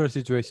 but similar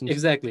situations.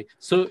 Exactly.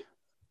 So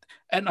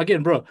and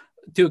again bro,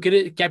 त्यो के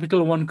अरे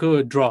क्यापिटल वनको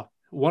draw,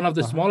 one of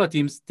the smaller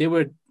teams, they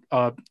were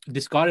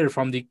discarded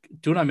from the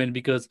tournament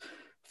because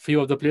few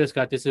of the players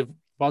got tested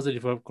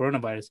positive for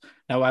coronavirus.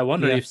 Now I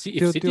wonder if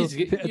City's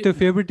त्यो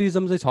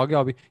फेभरिटिजम चाहिँ छ कि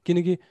अब,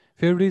 किनकि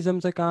फेभरिटिजम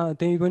चाहिँ कहाँ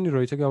त्यही पनि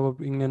रहेछ कि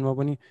अब इङ्ल्यान्डमा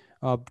पनि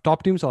टप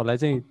टिम्सहरूलाई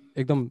चाहिँ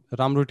एकदम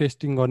राम्रो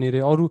टेस्टिङ गर्ने रे,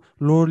 अरू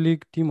लोवर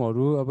लिग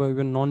टिमहरू अब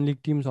इभन नन लिग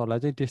टिम्सहरूलाई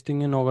चाहिँ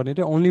टेस्टिङै नगर्ने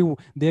रे. Only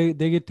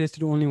they get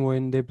tested only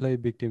when they play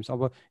big teams.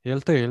 अब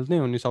हेल्थ त हेल्थ नै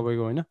हो नि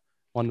सबैको होइन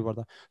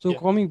भन्नुपर्दा. So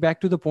coming back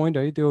to the point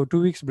है, त्यो 2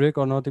 weeks ब्रेक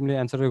गर्न तिमीले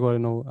एन्सरै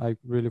गरेनौ. I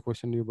really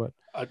question you, but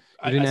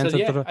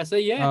I say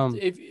yeah.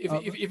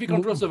 If he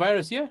controls the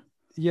virus, yeah.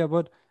 Yeah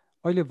but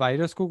अहिले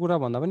भाइरसको कुरा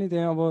भन्दा पनि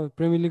त्यहाँ अब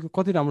प्रिमियर लिग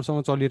कति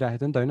राम्रोसँग चलिरहेको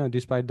थियो नि त होइन,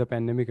 डिस्पाइट द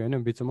पेन्डेमिक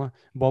होइन. बिचमा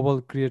बबल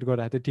क्रिएट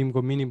गरिरहेको थियो,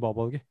 टिमको मिनी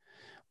बबल के.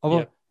 अब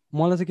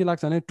मलाई चाहिँ के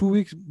लाग्छ भने 2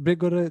 weeks ब्रेक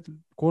गरेर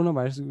corona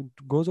virus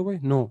goes away,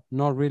 no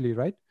not really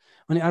right.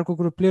 अनि अर्को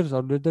कुरो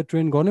प्लेयर्सहरूले त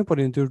ट्रेन गर्नै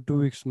पऱ्यो नि त्यो 2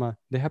 weeksमा.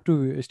 They have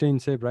to stay in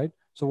safe right.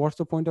 So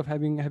what's the point of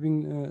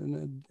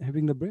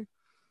having the break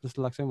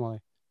जस्तो लाग्छ मलाई.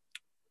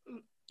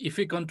 If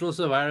he controls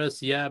the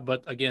virus, yeah,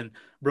 but again,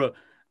 bro,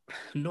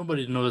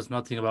 nobody knows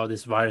nothing about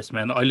this virus,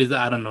 man. I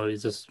don't know,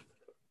 it's just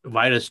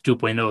virus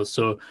 2.0.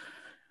 So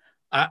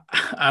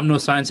I'm no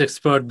science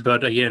expert,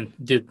 but again,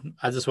 dude,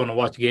 I just want to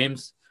watch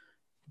games.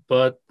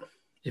 But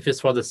if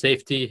it's for the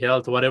safety,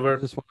 health, whatever,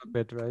 just want to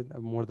bet, right?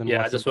 More than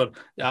I just want.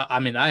 I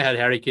mean, I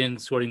had Harry Kane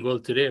scoring goal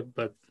today,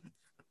 but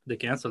they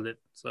canceled it.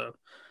 So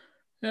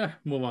yeah,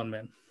 move on,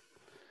 man.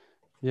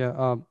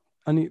 Yeah.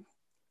 अनि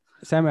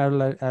Sam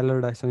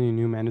Allardyce,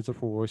 new manager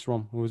for West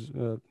Brom, who's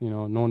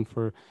known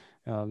for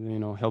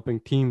helping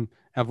teams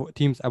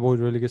avoid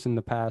relegation in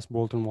the past,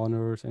 Bolton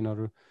Wanderers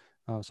यिनीहरू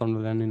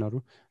सन्डरल्यान्ड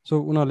यिनीहरू. सो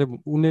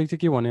उनले चाहिँ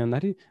के भन्यो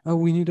भन्दाखेरि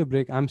we need a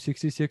break, I'm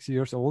 66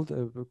 years old,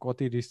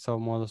 कति risk छ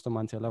म जस्तो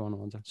मान्छेहरूलाई भन्नु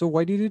भन्छ. सो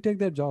why did you take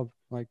that जब?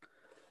 Like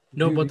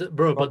No, you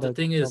bro, got but the that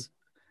thing job is,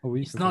 a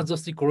week it's ago. not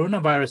just the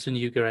coronavirus in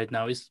UK right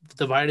now. It's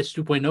the virus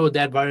 2.0.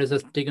 That virus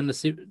has taken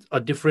a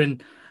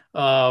different,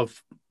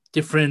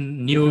 different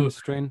new Different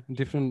strain,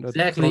 different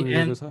exactly,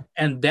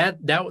 and that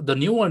the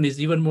new one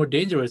is even more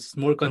dangerous,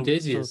 more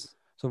contagious.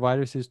 So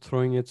virus is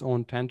throwing its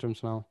own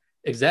tantrums now.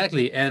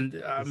 Exactly,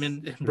 and I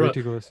mean, bro,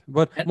 ridiculous.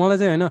 But मलाई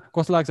चाहिँ हैन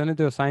कस्तो लाग्छ भने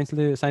त्यो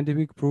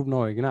scientific proof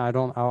नभइकन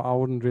I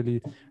wouldn't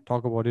really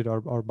talk about it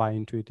or buy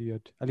into it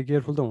yet. अलिक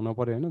careful त हुन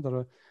पर्यो हैन,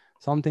 तर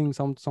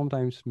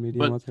sometimes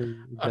media but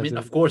I mean,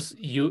 of course,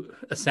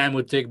 Sam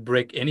would take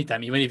break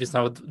anytime, even if it's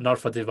not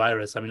for the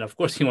virus. I mean, of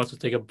course, he wants to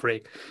take a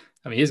break.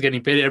 I mean, he's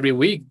getting paid every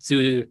week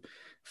to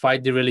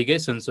fight the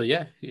relegation, so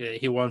yeah,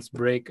 he wants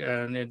break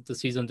and the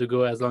season to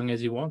go as long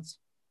as he wants.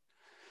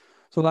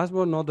 So last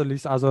but not the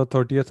least, as a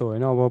 30th हो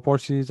हैन, अब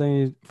पर्सि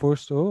चाहिँ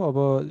first हो,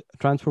 अब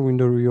transfer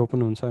window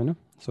reopen हुन्छ हैन.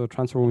 So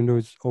transfer window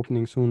is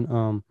opening soon.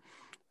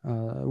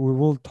 We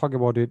will talk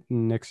about it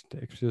in next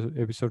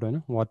episode, I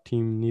know what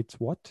team needs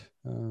what.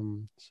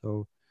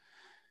 So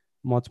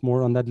much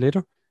more on that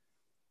later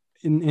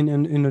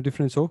in a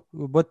different show.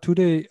 But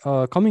today,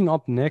 coming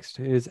up next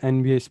is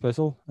NBA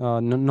special.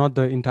 Not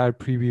the entire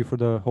preview for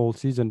the whole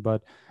season,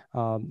 but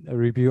a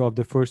review of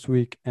the first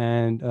week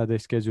and the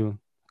schedule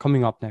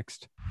coming up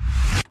next.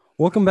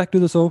 Welcome back to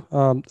the show.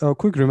 A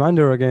quick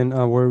reminder again,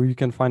 where you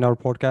can find our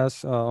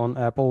podcast on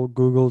Apple,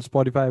 Google,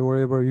 Spotify,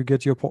 wherever you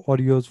get your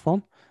audios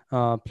from.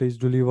 Please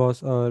do leave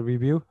us a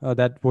review.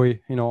 That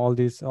way, all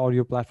these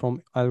audio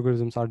platform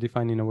algorithms are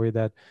defined in a way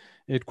that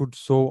it could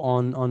show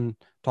on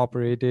top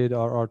rated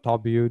or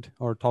top viewed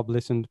or top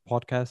listened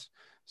podcast.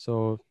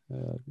 So,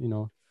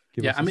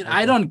 give us I mean,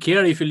 I don't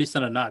care if you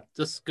listen or not.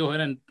 Just go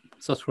ahead and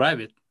subscribe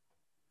it.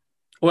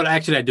 Well,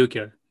 actually, I do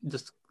care.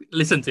 Just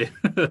listen to it.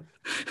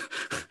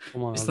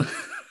 Come on.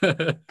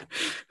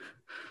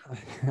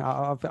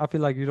 I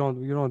feel like you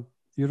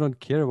don't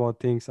care about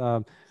things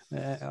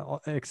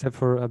except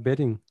for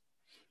betting.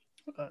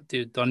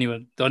 Dude, don't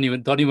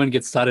even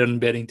get started on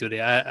betting today.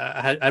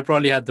 I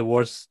probably had the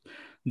worst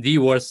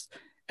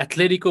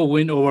Atletico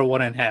win over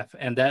 1.5,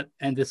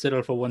 and they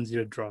settled for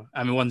 1-0 draw.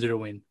 I mean 1-0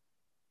 win.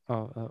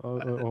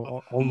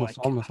 Almost.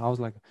 I was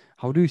like,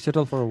 how do you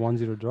settle for a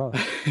 1-0 draw?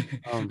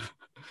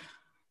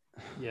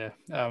 Yeah,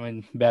 I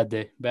mean bad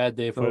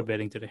day for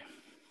betting today.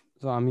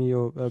 So हामी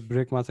यो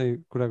ब्रेकमा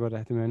चाहिँ कुरा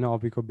गरिरहेको थियौँ होइन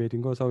अभिको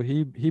बेटिङको. So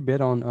he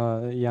bet on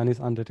Giannis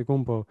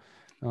Antetokounmpo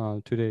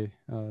today.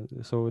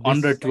 So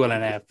under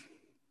 12.5.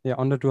 Yeah,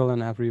 under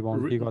 12.5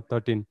 rebound. He got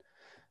 13.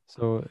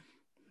 So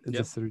it's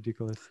just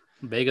ridiculous.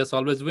 Vegas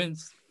always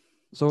wins.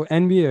 So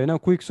NBA होइन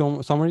quick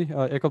summary,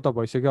 एक हप्ता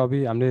भइसक्यो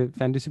अभी हामीले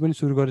फ्यान्टेसी पनि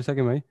सुरु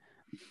गरिसक्यौँ है.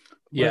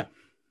 Yeah.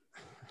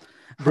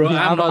 Bro,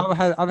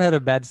 I've had a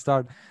bad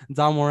start.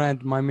 Ja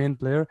Morant, my main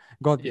player,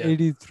 got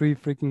 83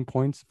 freaking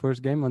points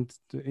first game and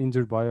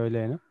injured by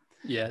अहिले.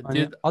 Yeah,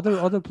 dude.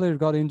 Other players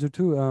got injured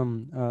too.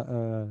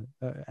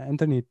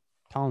 Anthony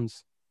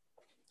Towns.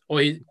 Oh,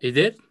 he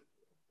did?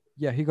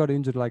 Yeah, he got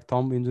injured, like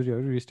thumb injury or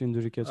wrist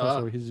injury.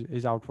 So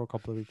he's out for a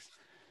couple of weeks.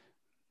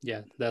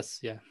 Yeah,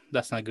 that's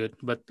not good.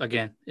 But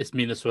again, it's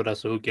Minnesota,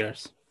 so who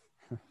cares?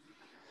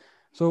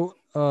 So,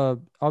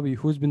 Abhi,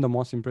 who's been the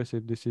most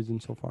impressive this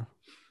season so far?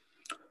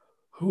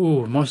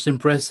 Ooh, most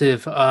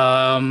impressive.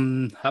 How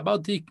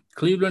about the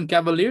Cleveland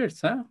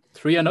Cavaliers?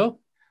 3-0.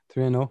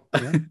 3-0.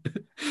 Yeah.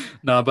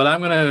 No, but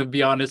I'm gonna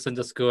be honest and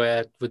just go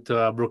ahead with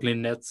the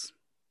Brooklyn Nets.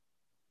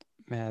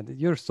 Man,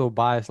 you're so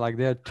biased. Like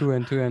they're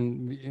 2-2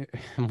 and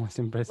most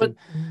impressive.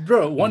 But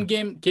bro, one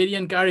game KD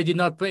and Kyrie did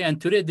not play,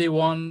 and today they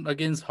won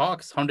against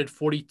Hawks,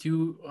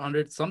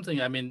 142-100 something.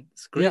 I mean,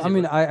 it's crazy. Yeah, I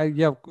mean, I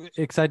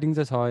exciting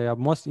just how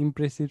most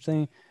impressive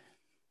saying.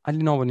 I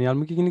don't know.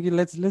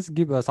 Let's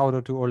give a shout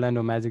out to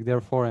Orlando Magic.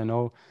 They're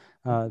 4-0.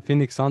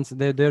 Phoenix Suns,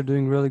 they're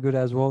doing really good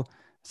as well.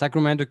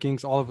 Sacramento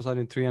Kings all of a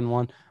sudden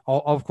 3-1.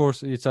 Of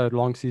course, it's a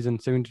long season,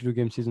 72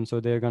 game season, so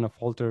they're gonna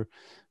falter.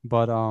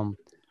 But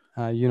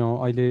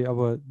अहिले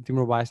अब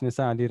तिम्रो biasness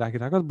चाहिँ अलि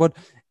राखिराख. But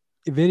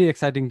very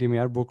exciting team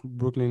यार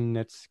Brooklyn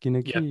Nets,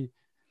 किनकि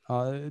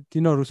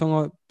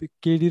तिनीहरूसँग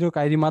KD र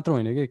Kyrie मात्र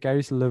होइन कि,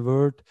 क्यारिस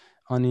लेभर्ट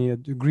अनि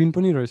ग्रिन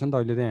पनि रहेछ नि त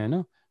अहिले चाहिँ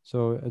होइन. सो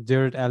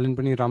जेरेड एलन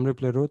पनि राम्रै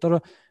प्लेयर हो, तर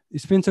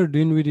स्पेन्सर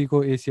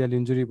डिनविडीको एसिएल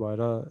इन्जुरी भएर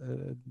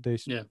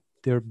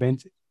their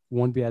bench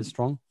won't be as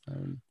strong.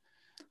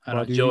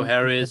 Joe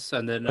Harris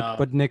and then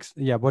but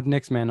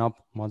next man up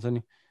भन्छ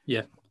नि.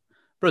 Yeah,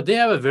 bro, they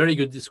have a very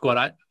good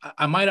squad.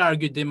 I might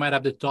argue they might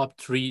have the top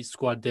 3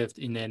 squad depth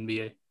in the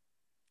NBA.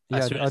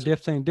 Yeah,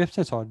 depth चाहिँ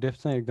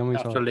एकदमै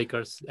छ. After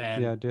Lakers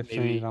and depth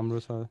चाहिँ राम्रो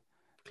छ.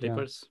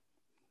 Clippers.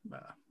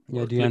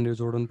 Yeah, DeAndre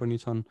Jordan पनि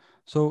छन्.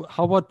 So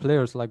how about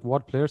players? Like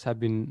what players have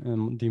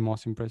been the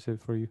most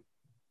impressive for you?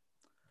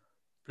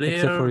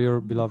 Except for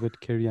your beloved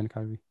Kyrie and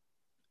Kyrie.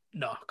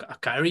 No,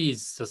 Kyrie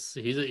is just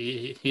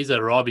he's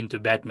a Robin to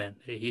Batman.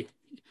 He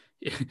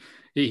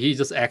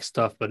just acts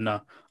tough, but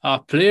no.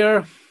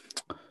 Player,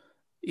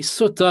 it's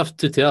so tough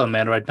to tell,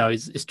 man. Right now,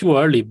 it's too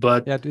early,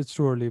 but Yeah, it's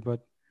too early,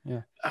 but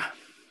yeah.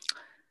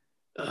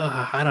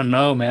 I don't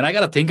know, man. I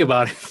gotta think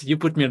about it. You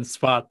put me on the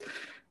spot.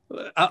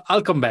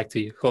 I'll come back to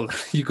you. Hold on.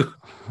 You go.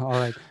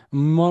 All right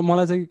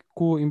मलाई चाहिँ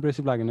को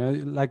impressive लाग्यो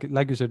भने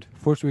like you said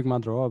first Wick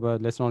मात्र हो अब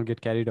let's not get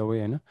carried away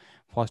होइन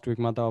first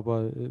विकमा त अब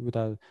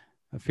उता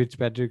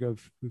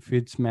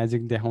फिट्स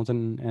म्याजिक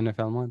देखाउँछन्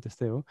एनएफएलमा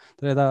त्यस्तै हो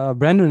तर यता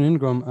Brandon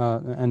Ingram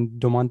end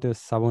डोमान्टेस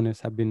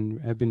साबोनेस have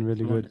been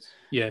really good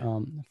Yeah.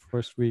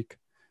 First Wick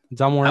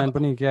जामोरान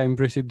पनि क्या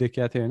इम्प्रेसिभ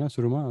देखिएको थियो होइन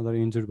सुरुमा तर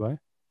इन्जुर्ड भयो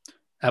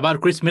How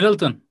about Chris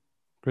Middleton?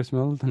 Chris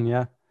Middleton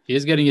या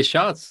He's getting his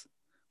shots,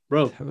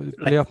 bro.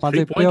 Like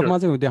प्लेअफमा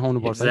चाहिँ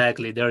देखाउनुपर्छ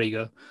exactly. There you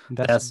go.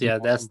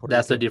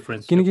 That's the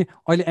difference. किनकि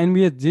अहिले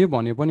एनबिए जे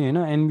भने पनि होइन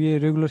एनबिए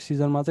रेगुलर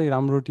सिजनमा चाहिँ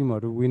राम्रो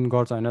टिमहरू विन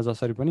गर्छ होइन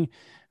जसरी पनि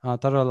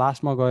तर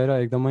लास्टमा गएर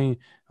एकदमै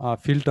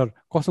फिल्टर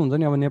कस्तो हुन्छ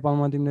नि अब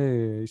नेपालमा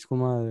तिमीले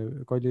स्कुलमा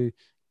कहिले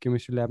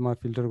केमिस्ट्री ल्याबमा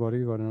फिल्टर गरे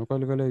कि गरेन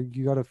कहिले कहिले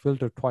यु गर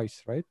filter twice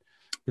right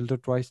filter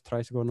twice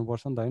thrice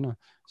गर्नुपर्छ नि त होइन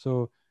सो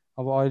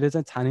अब अहिले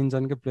चाहिँ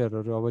छानिन्छन् क्या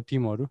प्लेयरहरू अब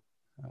टिमहरू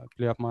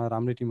प्लेअफमा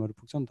राम्रै टिमहरू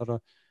पुग्छन् तर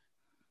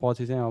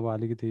पछि चाहिँ अब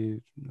अलिकति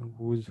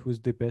हुज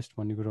द बेस्ट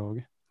भन्ने कुरा हो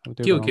कि अब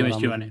त्यो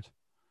chemistry भने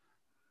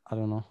I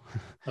don't know.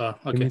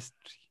 okay.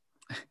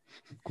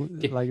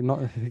 Chemistry, like not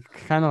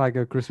kind of like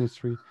a Christmas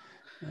tree.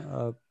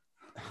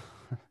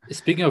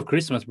 Speaking of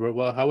Christmas, bro,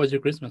 well, how was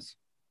your Christmas?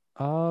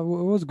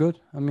 It was good.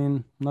 I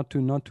mean, not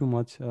too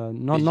much.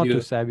 Not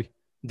too savvy.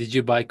 Did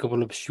you buy a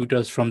couple of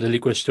shooters from the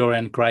liquor store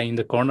and cry in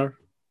the corner?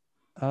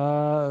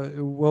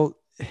 Well,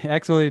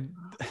 actually,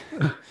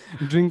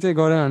 drink चाहिँ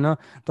गरेन होइन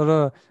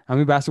तर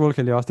हामी basketball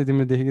खेल्यो अस्ति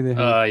तिमीले देखेको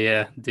देख्यौ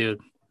Yeah, dude.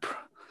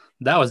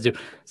 That was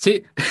different.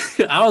 See,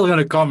 I was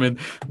gonna comment.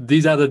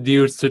 These are the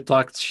dudes who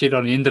talk shit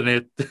on the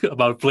internet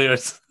about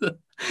players,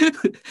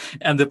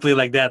 and they play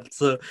like that.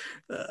 So,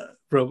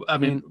 bro, I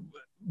mean,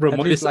 bro,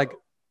 at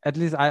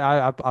least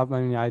I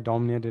mean I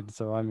dominated.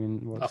 So I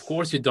mean, of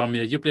course you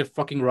dominated. You play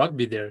fucking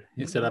rugby there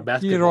instead of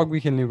basketball.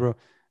 Rugby खेल्ने bro.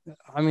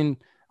 I mean,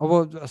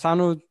 अब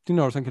सानो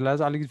तिनीहरूसँग खेल्दा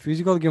चाहिँ अलिकति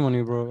physical game हो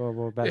नि bro अब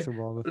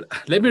basketball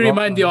Let me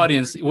remind the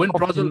audience when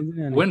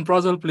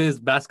Prozal plays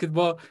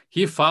basketball,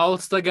 he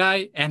fouls the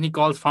guy and he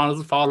calls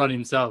foul on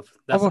himself.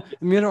 अब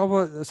मेरो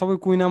अब सबै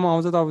कुइनामा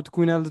आउँछ त अब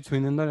कुइनाले त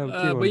छुइदैन नि त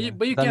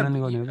but you can I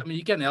mean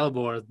you can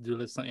elbow or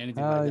do anything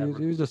like that.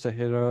 You're just a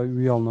hitter.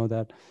 We all know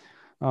that.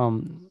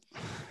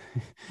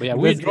 But yeah,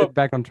 we drove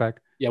back on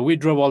track. Yeah, we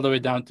drove all the way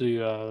down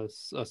to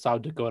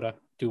South Dakota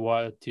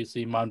to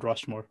see Mount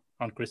Rushmore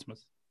on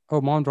Christmas. Oh,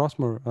 Mount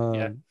Rushmore.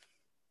 Yeah.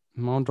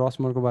 Mount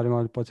Rushmore को बारेमा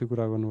पछि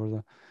कुरा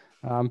गर्नुपर्छ.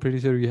 I'm pretty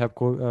sure you have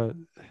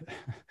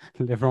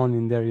LeBron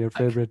in there, your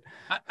favorite.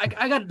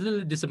 I got a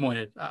little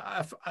disappointed.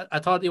 I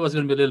thought it was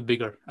going to be a little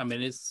bigger. I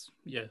mean,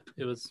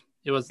 it was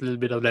a little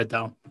bit of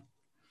letdown.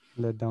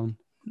 Letdown.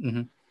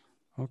 Mm-hmm.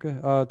 Okay.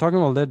 Talking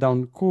about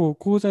letdown,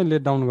 को चाहिँ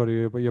letdown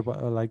गर्यो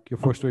यो like your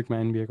first week मा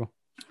NBA को?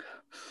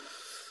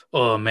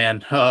 Oh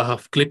man,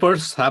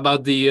 Clippers. How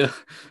about the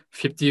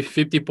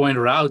 50 point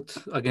rout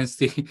against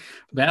the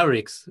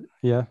Mavericks?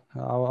 Yeah,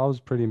 I was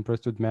pretty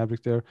impressed with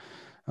Mavericks there.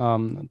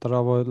 तर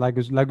अब like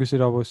you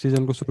said अब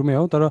सिजनको सुरुमै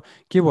हो तर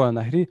के भयो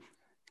भन्दाखेरि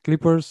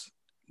Clippers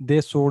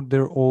they showed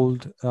their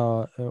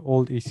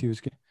old issues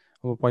के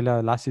अब पहिला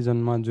लास्ट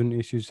सिजनमा जुन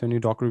इस्युज छ नि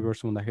डक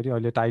रिभर्स हुँदाखेरि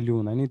अहिले टाइल्यु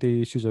हुँदा नि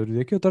त्यही इस्युजहरू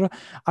देख्यो तर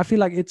I feel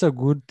like it's a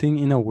good thing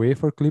in a way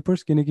for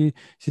Clippers किनकि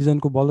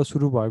सिजनको बल्ल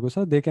सुरु भएको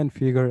छ दे क्यान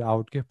फिगर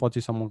आउट के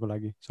पछिसम्मको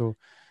लागि सो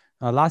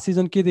लास्ट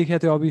सिजन के देखाएको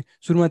थियो अब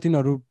सुरुमा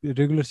तिनीहरू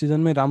रेगुलर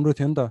सिजनमै राम्रो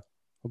थियो नि त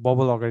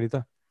बबल अगाडि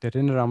त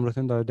धेरै नै राम्रो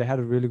थियो नि त they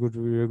had really good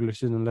regular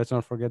season let's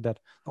not forget that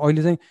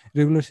अहिले चाहिँ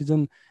regular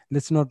season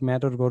let's not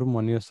matter गरौँ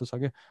भन्ने जस्तो छ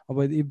क्या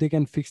अब if they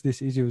can fix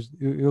this issues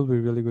it will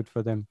be really good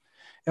for them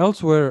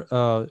elsewhere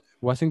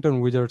Washington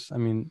Wizards I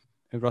mean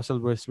Russell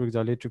Westbrook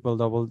जहिले triple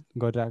double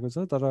गरिरहेको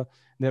छ तर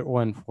they're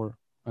 0-4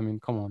 I mean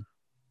come on.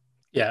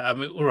 Yeah, I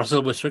mean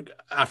Russell Westbrook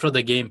after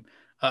the game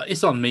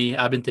it's on me.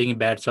 I've been taking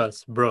bad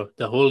shots, bro.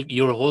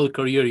 Your whole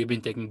career you've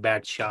been taking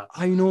bad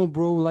shots. I know,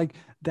 bro. Like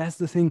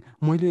that's the thing.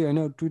 मैले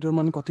हैन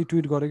ट्विटरमा नि कति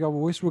tweet गरेको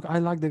अब Westbrook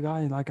I like the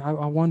guy. Like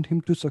I want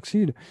him to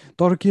succeed.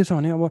 तर के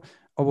छ भने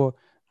अब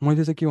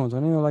मैले चाहिँ के भन्छ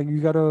भने like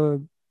you gotta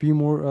be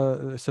more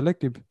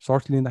selective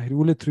shots लिँदाखेरि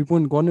उसले 3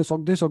 point गर्ने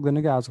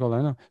सक्दैन क्या आजकल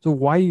हैन so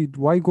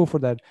why go for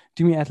that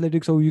तिमी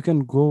athletics so you can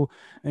go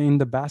in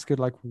the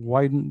basket like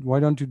why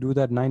don't you do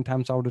that 9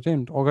 times out of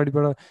 10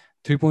 अगाडिबाट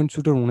 3 point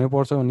shooter हुनै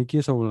पर्छ भने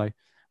के छ उसलाई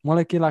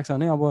मलाई के लाग्छ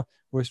भने अब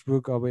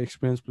वेस्टब्रुक अब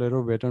एक्सपिरियन्स प्लेयर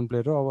हो भेटरन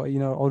प्लेयर हो अब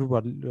यिनीहरू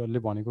अरूहरूले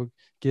भनेको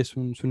के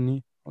सुन्ने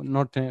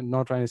not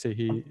trying to say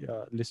he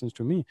listens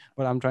to me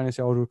but I'm trying to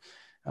say अरू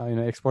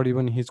एक्सपर्ट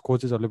इभन हिज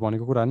कोचेसहरूले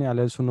भनेको कुरा नि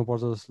अहिले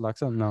सुन्नुपर्छ जस्तो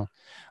लाग्छ न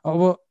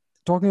अब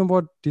talking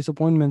about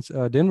disappointments,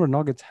 Denver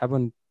Nuggets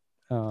haven't.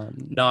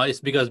 No, it's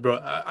because, bro,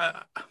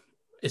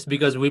 it's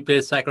because we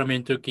played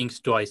Sacramento Kings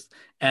twice,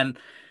 and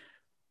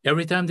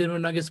Every time Denver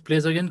Nuggets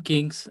plays against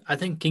Kings, I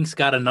think Kings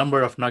got a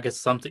number of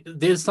Nuggets.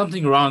 There's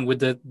something wrong with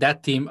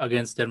that team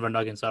against Denver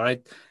Nuggets. All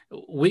right,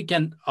 we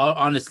can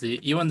honestly,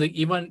 even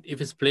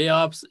if it's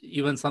playoffs,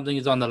 even something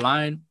is on the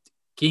line,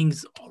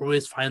 Kings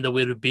always find a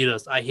way to beat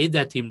us. I hate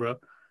that team, bro.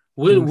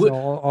 Kings We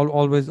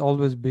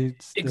always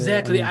beats the. I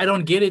exactly. mean, I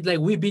don't get it. Like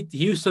we beat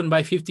Houston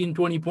by 15,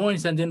 20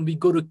 points, and then we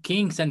go to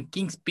Kings and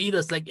Kings beat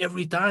us like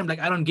every time. Like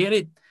I don't get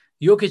it.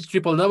 Jokic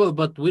triple double,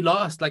 but we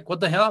lost. Like what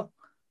the hell?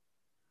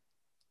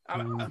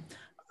 mm,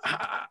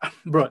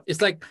 Bro,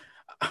 it's like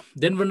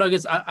Denver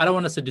Nuggets. I don't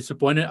want to say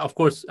disappointed. Of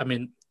course, I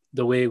mean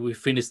the way we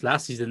finished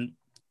last season,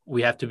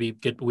 we have to be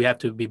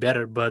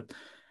better. But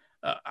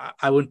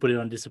I wouldn't put it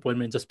on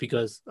disappointment just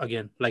because,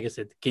 again, like I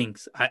said,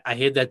 Kings. I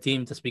hate that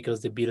team just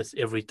because they beat us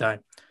every time.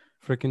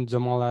 freaking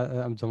Jamal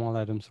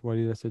Adams. What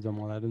did I say?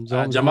 Jamal Adams.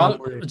 Jamal Jamal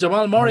Murray.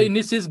 Jamal Murray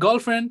needs his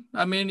girlfriend.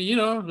 I mean,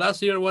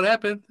 last year what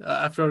happened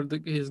after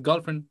his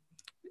girlfriend?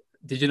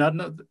 Did you not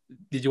know?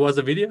 Did you watch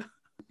the video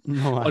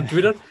No, on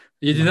Twitter?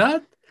 You did no.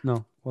 not?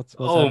 No, what's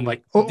Oh happening?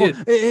 my, dude.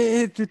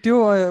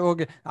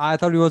 Okay. I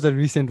thought it was a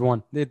recent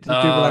one. No,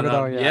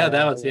 no, Yeah, yeah,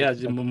 that was yeah.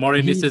 but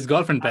Murray needs he, his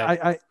girlfriend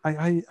back.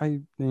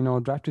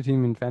 drafted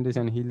him in fantasy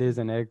and he lays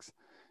an egg.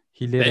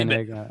 He laid Hey, an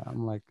egg.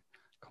 I'm like,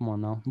 come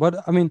on now.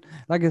 But I mean,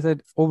 like I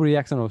said,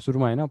 overreaction हो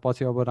सुरुमा हैन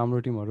पछि अब राम्रो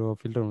टिमहरु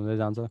filter हुँदै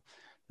जान्छ.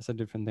 That's a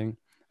different thing.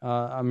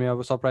 हामी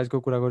अब सरप्राइजको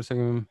कुरा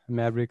गरिसक्यौँ.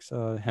 Mavericks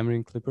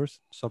hammering Clippers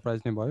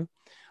सरप्राइज नै भयो.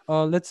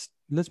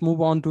 Let's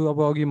move on to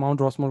अब अघि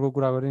माउन्ट रसमरको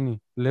कुरा गरे नि.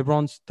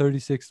 LeBron's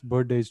 36th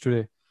birthday is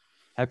today.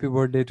 Happy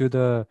birthday to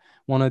the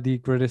one of the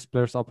greatest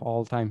players of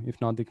all time, if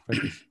not the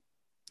greatest.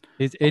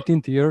 His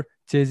 18th year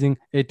chasing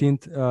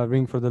 18th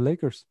ring for the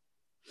Lakers.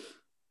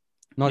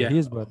 Not yeah.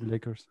 his, but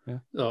Lakers. Yeah.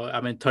 Oh,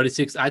 I mean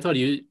 36. I thought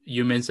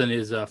you mentioned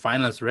his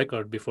finals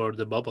record before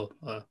the bubble,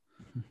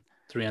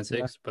 3-6.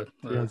 Yeah, But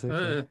 3-6.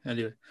 Yeah.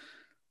 anyway,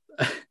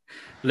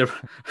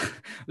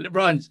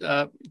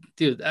 LeBron,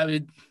 dude. I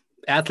mean,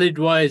 athlete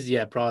wise,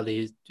 yeah,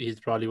 probably he's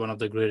probably one of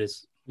the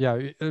greatest.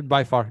 Yeah,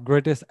 by far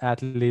greatest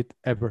athlete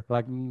ever.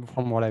 Like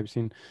from what I've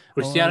seen.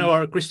 Cristiano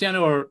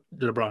or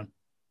LeBron.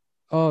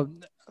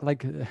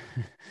 Like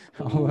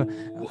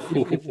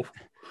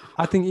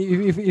I think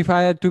if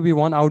I had to be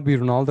one, I would be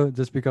Ronaldo,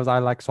 just because I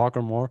like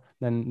soccer more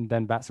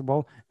than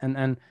basketball,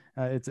 and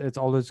it's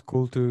always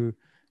cool to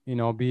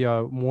be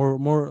a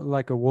more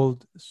like a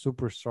world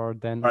superstar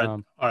than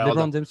All right,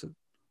 LeBron James.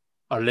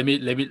 Or let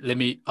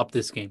me up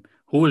this game.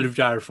 Who will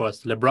retire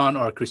first, LeBron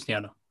or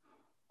Cristiano?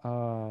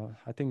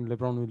 I think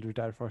LeBron will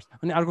retire first.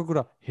 And अर्को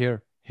कुरा,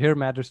 hair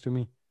matters to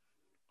me.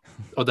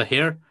 Oh, the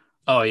hair.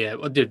 Oh yeah,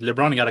 well, dude,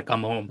 LeBron gotta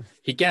come home.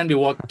 He can't be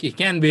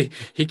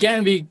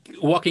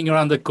walking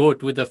around the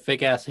court with a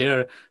fake ass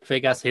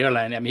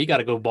hairline. I mean, he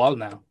gotta go bald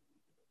now.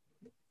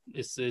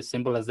 It's as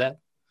simple as that.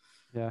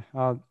 Yeah,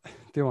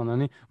 त्यो भन्दा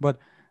नि, but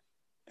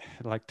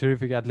like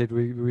terrific athlete,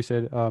 we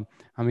said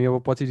हामी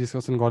अब पछि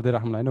discussion गर्दै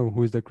राखौँला हैन,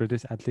 who is the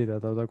greatest athlete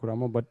यता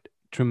कुरामा, but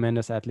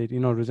tremendous athlete.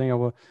 यिनीहरू चाहिँ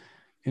अब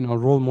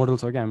role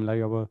models हो क्या हामीलाई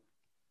अब.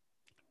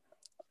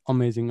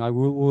 Amazing. I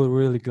will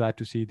really glad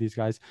to see these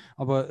guys.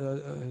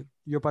 अब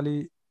यो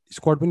पालि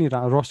स्क्वाड पनि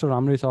रोस्टर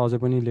राम्रै छ अझै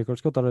पनि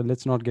लेकर्सको, तर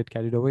let's not get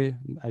carried away.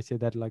 I say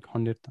that like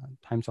 100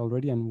 times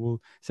already and we'll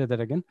say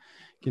that again,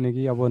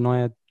 किनकि अब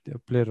नयाँ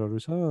प्लेयरहरू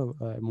छ,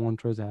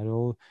 मोन्ट्रेज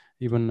ह्यारोल,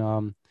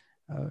 इभन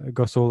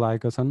गसोल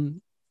आएका छन्.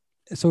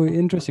 So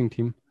interesting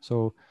team.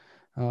 So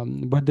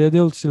but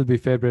they'll still be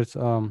favorites.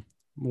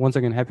 Once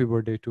again, happy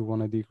birthday to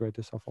one of the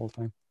greatest of all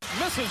time.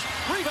 Misses.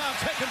 Rebound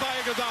taken by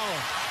Iguodala.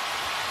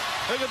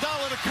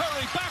 Iguodala to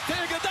Curry. Back to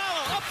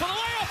Iguodala. Up for the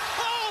layup.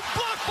 Oh,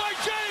 blocked by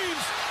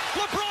James.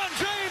 LeBron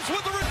James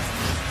with the...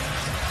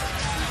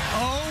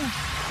 Oh,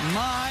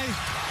 my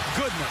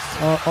goodness.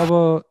 अब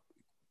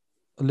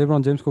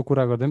LeBron जेम्सको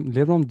कुरा गर्दै,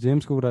 LeBron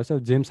जेम्सको कुरा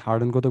चाहिँ James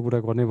हार्डनको त कुरा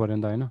गर्नै पर्यो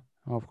नि त होइन.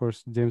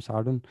 अफकोर्स जेम्स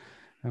हार्डन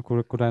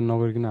कुरा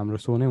नगरिकन हाम्रो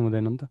सो नै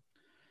हुँदैन नि त.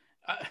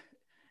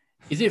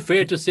 Is it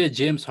fair to say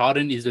James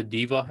Harden is the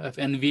diva of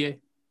NBA?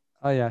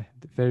 Oh yeah,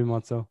 very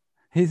much so.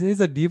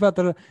 He's a diva,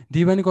 तर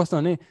diva नि कस्तो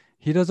भने,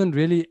 he doesn't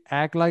really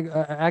act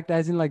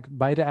as in like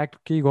बाहिर act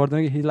केही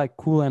गर्दैन. He like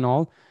cool and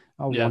all.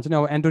 अब भन्छ नि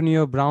अब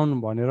एन्टोनियो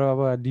ब्राउन भनेर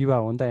अब डिभा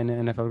हो नि त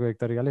एनएफएलको एक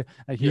तरिकाले.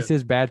 He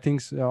says bad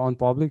things on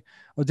public.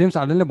 James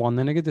हार्डनले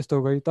भन्दैन कि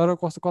त्यस्तो गरी, तर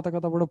कस्तो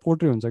कताबाट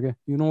पोर्ट्रे हुन्छ क्या.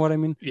 यु नो व्हाट आई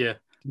मिन?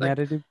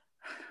 Narrative.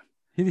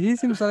 He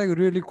seems like a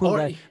really cool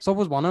guy.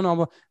 Suppose भन न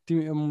अब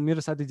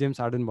मेरो साथी जेम्स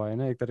हार्डन भयो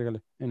होइन एक तरिकाले,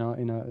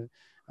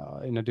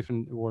 in a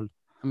different world.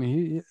 I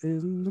mean, he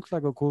looks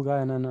like a cool guy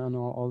and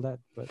all that,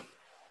 but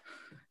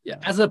yeah,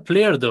 as a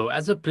player,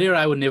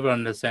 I would never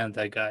understand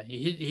that guy.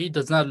 He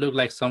does not look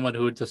like someone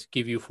who would just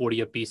give you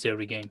 40 a piece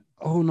every game.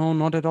 Oh no,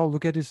 not at all.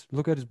 Look at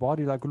his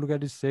body. Like look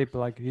at his shape.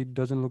 Like he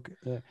doesn't look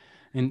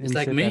in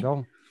like shape me at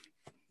all.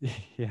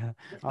 Yeah,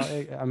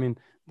 I mean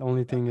the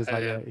only thing is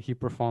like he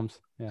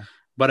performs. Yeah.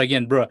 But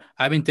again, bro,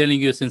 I've been telling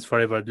you since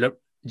forever.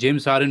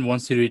 James Harden,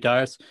 once he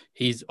retires,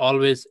 he's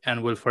always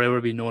and will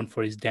forever be known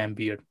for his damn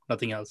beard.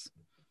 Nothing else.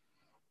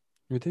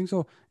 You think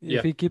so?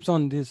 If he keeps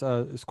on this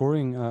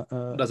scoring,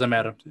 doesn't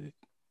matter.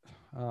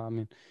 I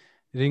mean,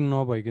 ring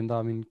नभइकन त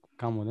आई मिन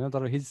काम हुँदैन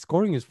तर his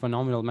scoring is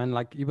phenomenal man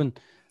like even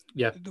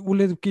Yeah.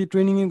 उसले के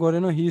ट्रेनिङै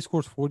गरेन he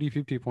scores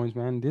 40-50 points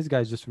man this guy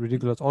is just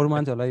ridiculous अरू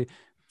मान्छेहरूलाई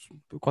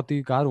कति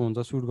गाह्रो हुन्छ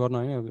सुट गर्न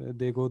होइन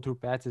दे गो थ्रु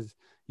प्याचेस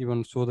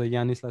इभन सोध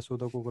यानिसलाई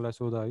सोध कोकोलाई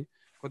सोध है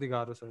कति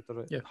गाह्रो छ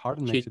तर hard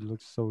makes it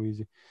looks so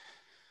easy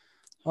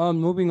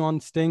moving on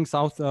staying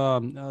south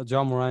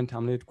Ja Morant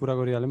हामीले कुरा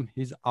गरिहाल्यौँ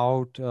he's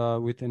out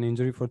with an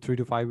injury for 3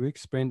 to 5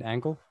 weeks sprained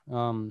ankle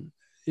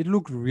it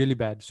looked really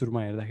bad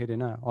सुरुमा हेर्दाखेरि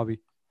होइन अभि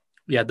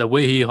Yeah, the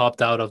way he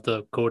hopped out of the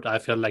court, I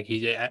felt like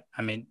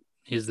I mean,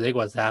 his leg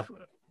was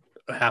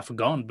half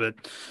gone,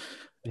 but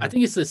I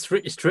think it's a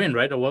strain,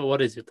 right? Or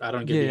what is it? I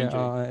don't get the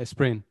injury.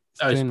 Sprain.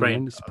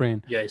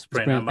 Sprain. Yeah,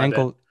 sprain.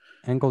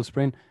 Ankle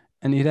sprain,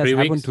 and it has 3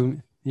 happened weeks? to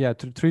me. Yeah,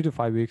 3 to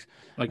 5 weeks.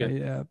 Okay.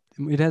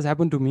 It has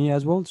happened to me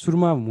as well.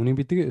 सुरुमा हुने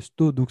बित्तिकै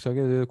यस्तो दुख्छ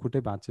क्या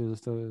खुट्टै भाँच्यो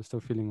जस्तो यस्तो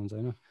feeling हुन्छ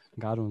होइन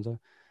गाह्रो हुन्छ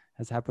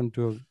has happened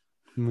to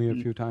me a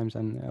few times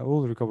and I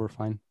will recover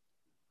fine.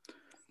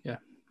 Yeah,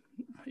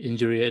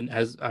 injury and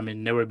has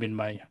never been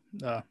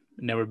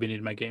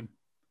in my game.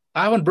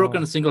 I haven't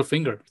broken a single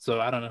finger, so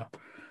I don't know.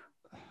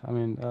 I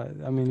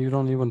mean, you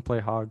don't even play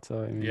hard, so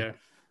I mean, yeah,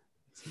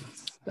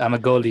 I'm a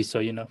goalie, so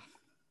you know.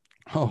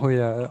 Oh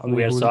yeah, I mean,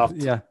 we're soft.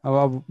 Yeah,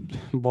 अब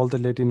ball त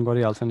let in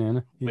गरिहाल्छ नि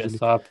हैन. We're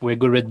soft. We're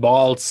good with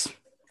balls.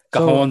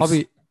 Cajones. So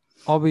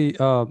अभी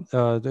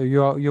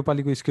यो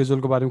पालिको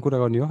स्केड्युलको बारेमा कुरा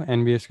गर्ने हो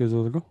NBA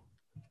स्केड्युलको.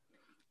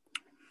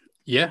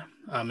 Yeah,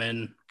 I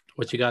mean,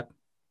 what you got?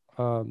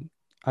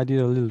 I did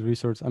a little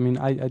research. I mean,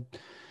 I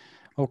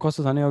अब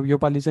कस्तो छ भने अब यो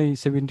पालि चाहिँ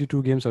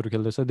 72 गेम्सहरु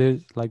खेल्दैछ.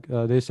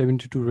 There's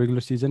 72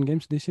 regular season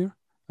games this year.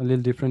 A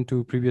little different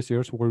to previous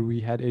years where we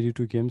had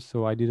 82 games.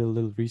 So I did a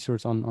little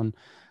research on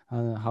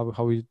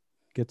how it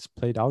gets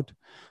played out.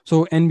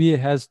 So NBA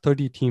has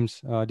 30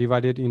 teams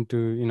divided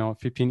into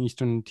 15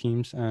 Eastern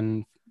teams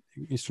and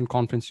Eastern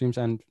Conference teams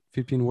and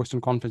 15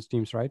 Western Conference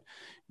teams, right?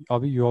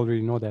 Abhi, you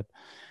already know that.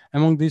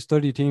 Among these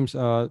 30 teams,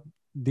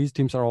 these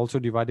teams are also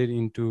divided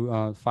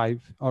into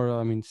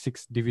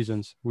 6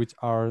 divisions, which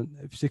are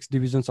 6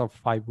 divisions of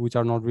 5, which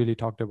are not really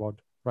talked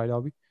about, right,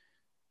 Abhi?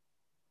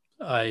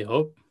 I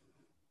hope.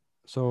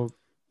 So,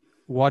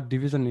 what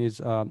division is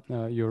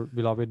your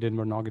beloved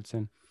Denver Nuggets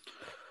in?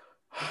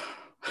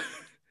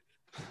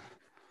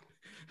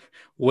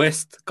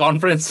 West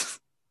Conference.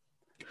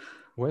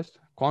 West?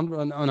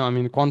 No, I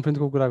mean conference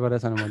को कुरा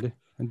गरेछ न मैले.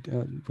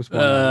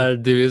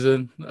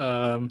 Division.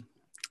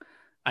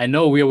 I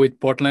know we are with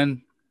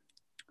Portland.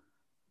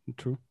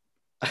 True.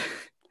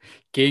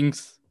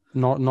 Kings.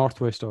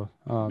 Northwest or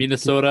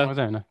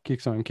Minnesota.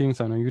 Kings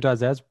and Utah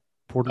Jazz,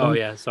 Portland. Oh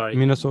yeah, sorry.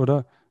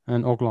 Minnesota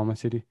and Oklahoma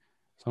City.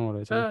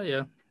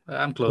 Yeah,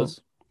 I'm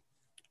close.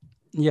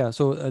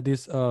 So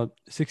these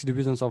 6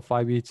 divisions of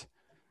 5 each.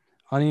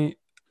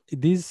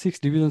 These 6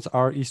 divisions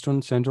are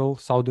Eastern, Central,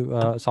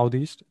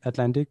 Southeast,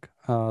 Atlantic,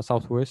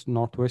 Southwest,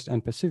 Northwest,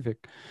 and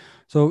Pacific.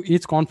 So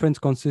each conference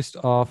consists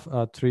of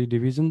 3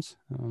 divisions,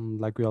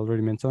 like we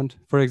already mentioned.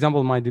 For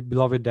example, my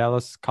beloved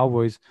Dallas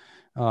Cowboys.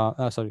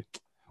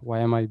 Why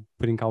am I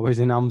putting Cowboys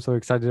in? I'm so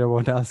excited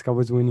about Dallas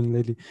Cowboys winning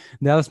lately.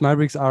 Dallas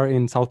Mavericks are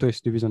in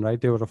Southwest Division, right?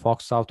 They were a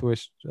Fox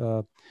Southwest.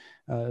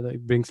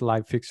 It brings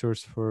live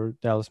fixtures for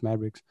Dallas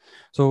Mavericks.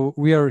 So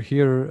we are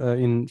here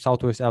in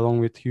Southwest along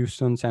with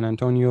Houston, San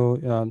Antonio,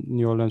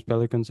 New Orleans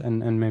Pelicans,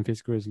 and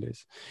Memphis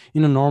Grizzlies.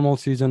 In a normal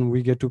season,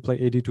 we get to play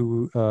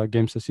 82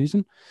 games a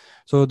season.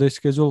 So the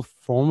schedule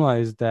formula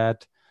is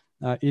that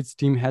each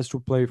team has to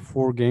play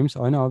 4 games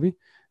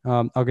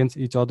against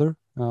each other.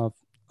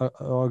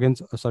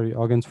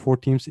 Against 4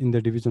 teams in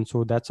the division.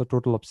 So that's a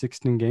total of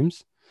 16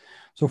 games.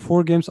 So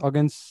 4 games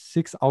against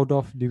 6 out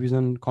of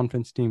division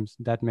conference teams.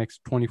 That makes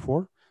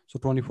 24. So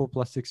 24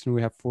 plus 16,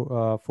 we have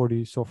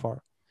 40 so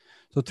far.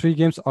 So 3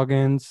 games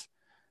against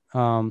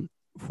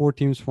 4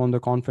 teams from the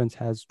conference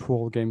has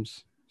 12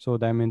 games. So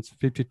that means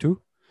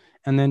 52.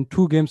 And then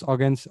 2 games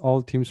against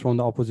all teams from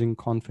the opposing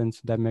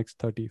conference. That makes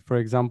 30. For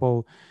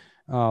example,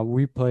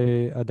 we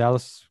play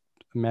Dallas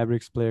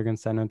Mavericks play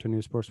against San Antonio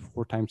Spurs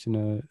 4 times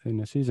in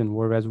a season,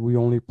 whereas we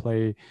only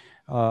play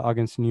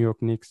against New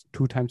York Knicks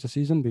 2 times a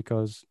season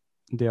because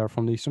they are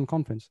from the Eastern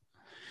Conference.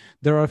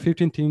 There are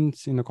 15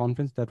 teams in the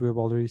conference that we have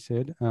already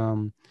said,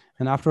 and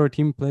after a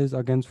team plays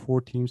against 4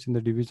 teams in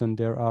the division,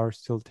 there are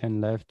still 10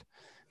 left.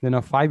 Then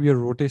a 5-year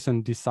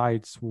rotation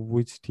decides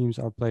which teams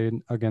are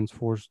played against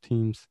 4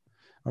 teams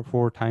or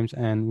 4 times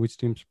and which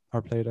teams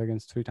are played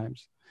against 3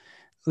 times.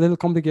 A little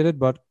complicated,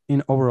 but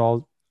in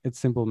overall, it's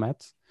simple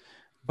maths.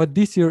 But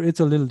this year, it's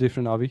a little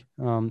different, Avi.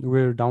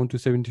 We're down to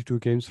 72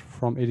 games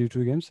from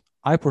 82 games.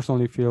 I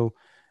personally feel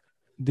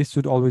this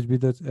should always be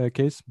the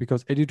case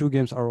because 82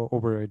 games are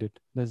overrated.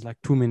 There's like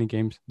too many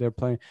games they're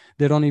playing.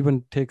 They don't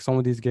even take some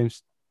of these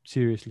games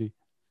seriously.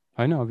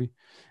 I know, Avi.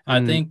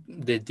 I think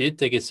they did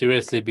take it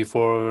seriously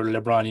before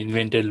LeBron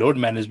invented load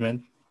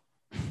management.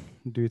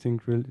 Do you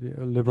think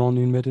LeBron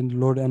invented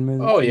load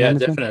management? Oh, yeah,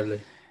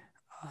 definitely.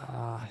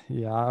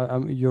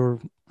 Your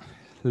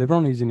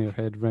LeBron is in your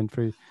head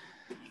rent-free.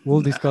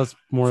 We'll discuss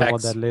more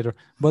about that later.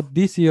 But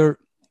this year,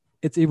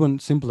 it's even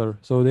simpler.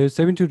 So there's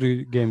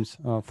 72 games,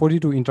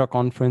 42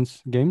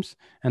 intra-conference games,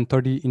 and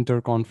 30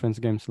 inter-conference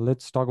games.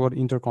 Let's talk about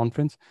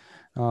inter-conference.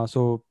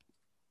 So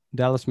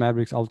Dallas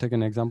Mavericks, I'll take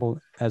an example,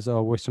 as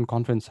a Western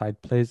Conference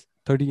side, plays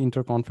 30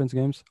 inter-conference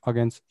games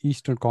against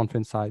Eastern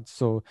Conference sides.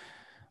 So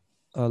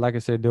like I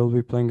said, they'll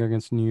be playing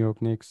against New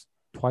York Knicks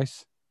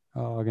twice,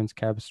 against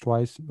Cavs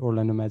twice,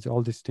 Orlando Magic,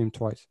 all these teams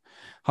twice.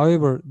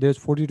 However, there's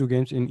 42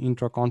 games in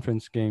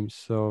intra-conference games.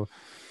 So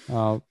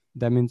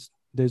that means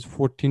there's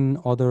 14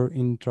 other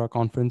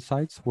intra-conference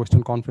sides,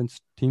 Western Conference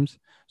teams.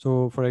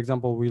 So for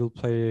example, we'll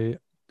play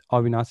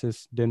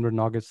Avinas's Denver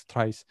Nuggets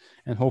thrice,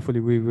 and hopefully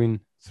we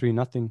win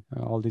 3-0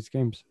 all these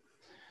games.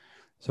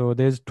 So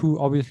there's two,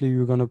 obviously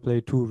you're going to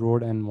play 2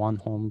 road and 1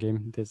 home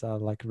game. These are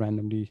like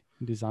randomly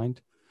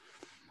designed.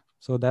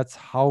 So that's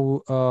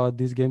how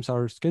these games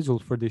are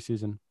scheduled for this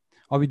season.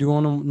 Avi, do you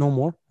want to know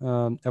more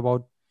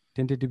about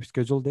tentative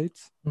schedule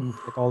dates,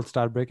 like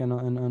All-Star break and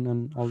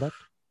all that?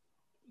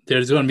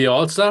 There's going to be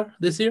All-Star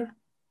this year?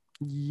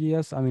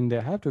 Yes, I mean,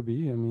 they have to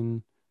be. I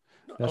mean,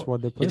 that's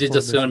what they play Is it for.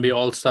 just going to be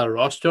All-Star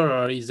roster,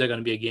 or is there going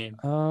to be a game?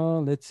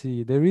 Let's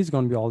see. There is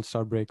going to be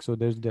All-Star break, so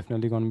there's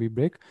definitely going to be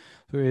break.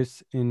 So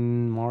it's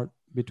in March,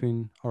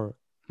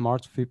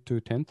 March 5th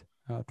to 10th,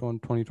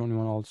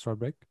 2021 All-Star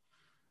break.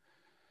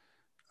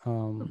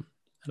 And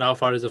how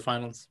far is the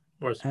finals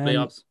versus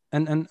playoffs?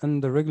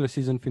 And the regular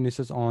season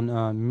finishes on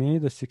May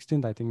the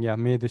 16th, I think. Yeah,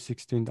 May the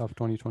 16th of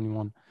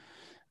 2021.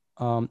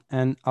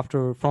 And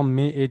from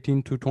May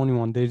 18 to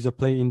 21, there is a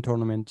play-in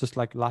tournament, just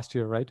like last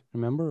year, right?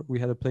 Remember,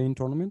 we had a play-in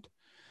tournament.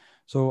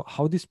 So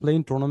how this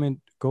play-in tournament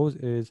goes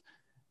is,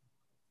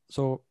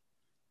 so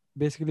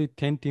basically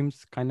 10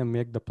 teams kind of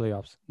make the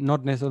playoffs.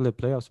 Not necessarily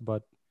playoffs,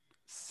 but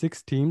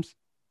 6 teams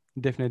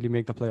definitely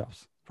make the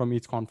playoffs from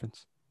each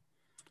conference.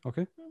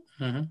 Okay?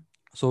 Mm-hmm.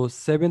 So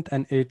 7th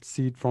and 8th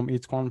seed from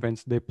each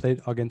conference, they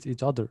played against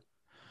each other.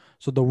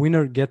 So the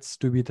winner gets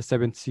to be the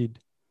 7th seed.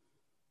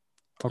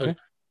 Okay?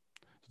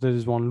 There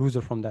is one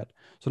loser from that.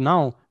 So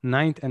now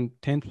 9th and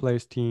 10th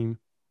place team,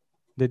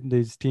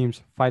 these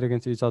teams fight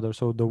against each other.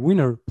 So the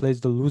winner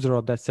plays the loser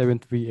of that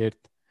 7th v 8th.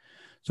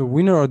 So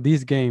winner of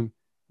this game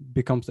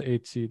becomes the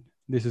 8th seed.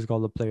 This is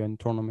called the play-in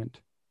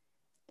tournament.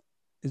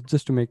 It's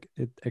just to make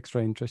it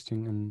extra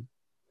interesting. And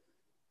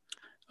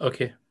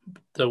okay,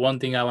 the one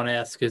thing I want to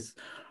ask is,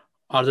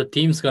 are the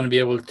teams going to be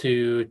able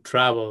to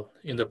travel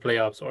in the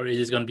playoffs, or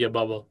is it going to be a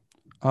bubble?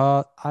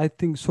 I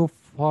think so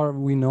far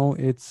we know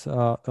it's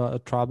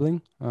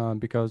traveling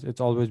because it's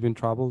always been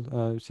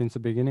traveled since the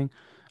beginning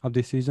of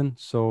this season.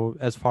 So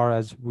as far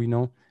as we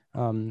know,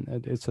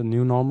 it's a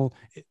new normal.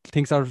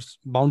 Things are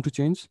bound to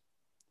change,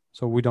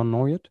 so we don't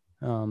know yet.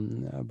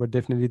 But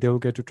definitely they will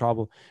get to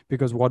travel,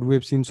 because what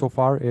we've seen so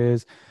far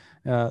is,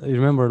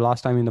 remember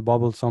last time in the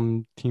bubble,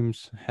 some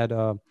teams had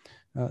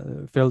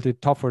felt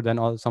it tougher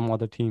than some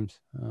other teams.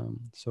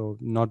 So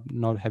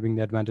not having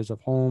the advantage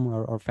of home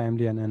or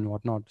family and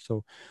whatnot.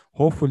 So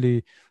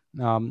hopefully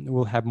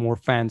we'll have more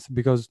fans,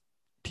 because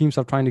teams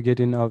are trying to get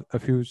in a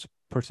few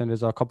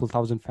percentage, a couple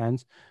thousand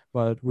fans,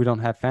 but we don't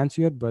have fans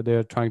yet, but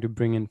they're trying to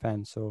bring in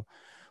fans. So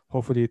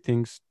hopefully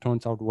things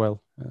turns out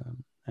well.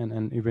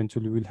 And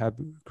eventually we'll have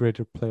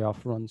greater playoff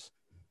runs.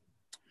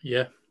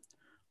 Yeah,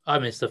 I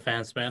miss the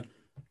fans, man.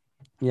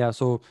 Yeah,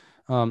 so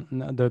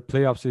the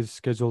playoffs is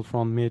scheduled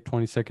from May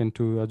 22nd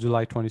to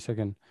July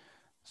 22nd.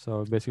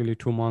 So basically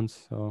 2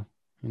 months. So,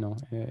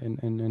 in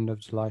end of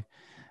July.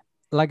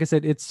 Like I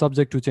said, it's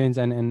subject to change,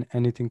 and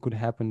anything could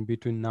happen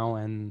between now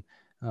and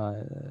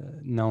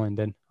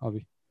then,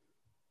 Abhi.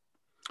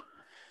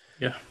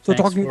 Yeah. So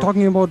talking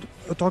about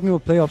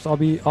playoffs, I'll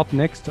be up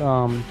next.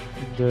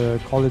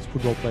 The college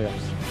football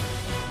playoffs.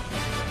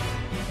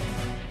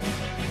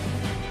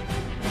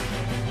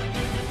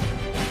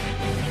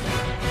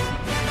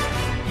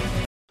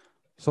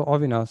 So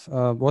Avinas,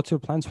 what's your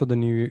plans for the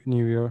new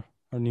year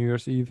or New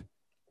Year's Eve?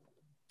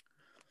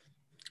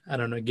 I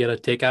don't know. Get a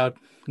takeout,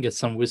 get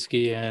some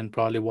whiskey, and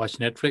probably watch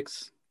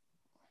Netflix.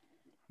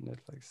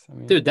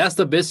 Dude, that's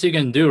the best you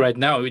can do right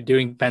now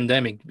during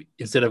pandemic,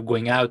 instead of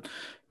going out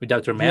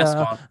without your mask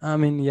on. I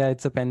mean, yeah,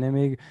 it's a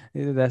pandemic.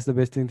 That's the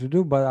best thing to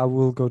do. But I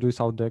will go to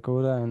South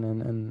Dakota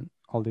and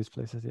all these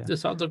places. Yeah, to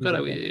South Dakota.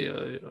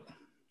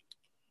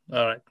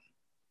 All right.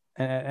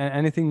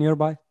 Anything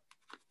nearby?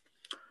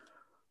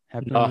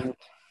 No.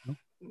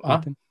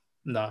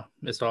 No,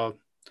 it's all.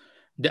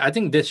 I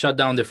think they shut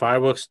down the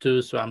fireworks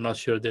too, so I'm not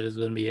sure there's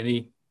going to be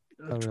any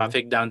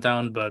traffic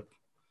downtown. But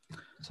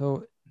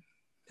so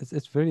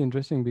it's very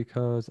interesting,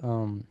 because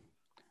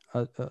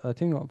I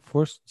think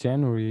 1st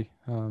January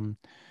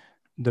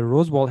the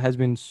Rose Bowl has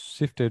been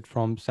shifted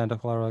from Santa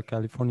Clara,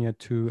 California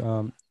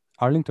to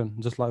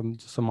Arlington, just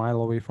a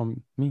mile away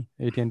from me,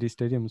 AT&T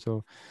Stadium.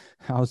 So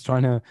I was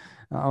trying to,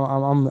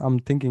 I'm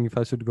thinking if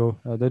I should go.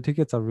 The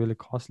tickets are really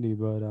costly,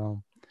 but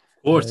of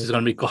course it's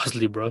gonna be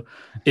costly, bro.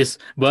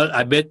 But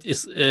I bet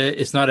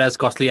it's not as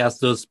costly as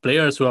those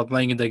players who are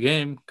playing in the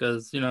game,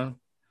 because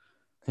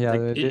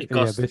it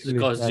costs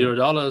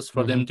 $0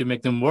 for them to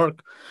make them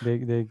work.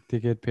 They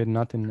get paid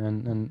nothing,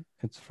 and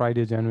it's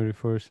Friday, January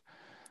 1st.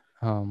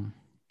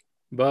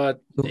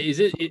 But So, is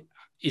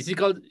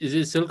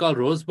it still called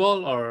Rose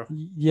Bowl or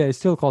yeah, it's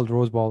still called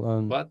Rose Bowl.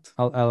 what?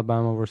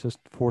 Alabama versus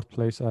fourth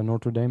place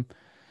Notre Dame.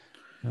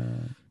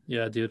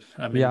 Yeah, dude.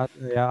 I mean,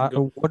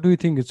 What do you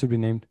think it should be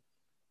named?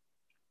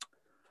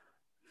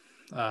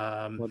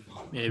 What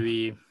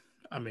maybe.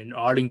 I mean,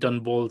 Arlington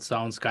Bowl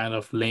sounds kind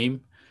of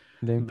lame,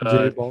 name?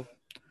 Jerry but Ball.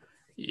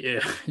 yeah,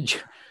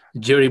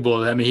 Jerry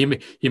Bowl. I mean,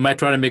 he might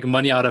try to make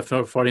money out of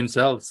for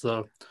himself.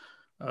 So,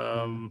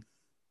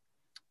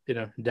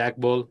 Dak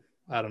Bowl.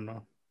 I don't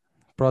know.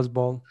 Pros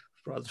Ball.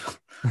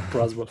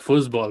 Pros Bowl,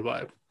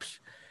 foosball.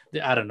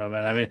 I don't know,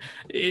 man. I mean,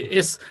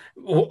 it's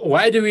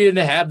why do we even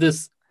have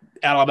this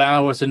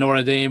Alabama versus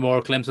Notre Dame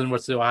or Clemson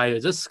versus Ohio?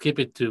 Just skip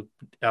it to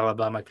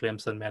Alabama,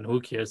 Clemson, man. Who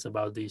cares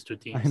about these two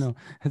teams? I know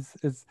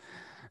it's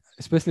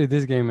especially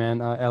this game,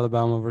 man.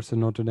 Alabama versus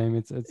Notre Dame.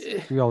 It's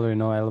we already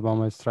know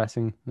Alabama is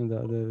thrashing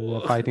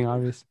the fighting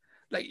Irish.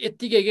 Like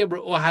यतिकै के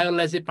bro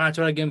Ohioलाई चाहिँ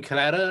 5 game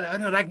खेलाएर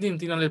हैन राख्दिम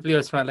तिनीहरूले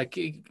प्लेयर्समा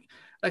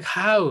like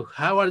how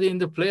are they in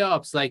the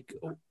playoffs? Like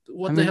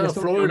what the hell,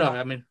 Florida?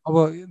 I mean,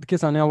 अब के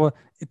छ भने अब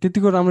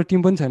त्यतिको राम्रो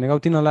टिम पनि छैन अब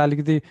तिनीहरूलाई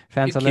अलिकति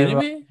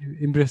फ्यान्सहरूलाई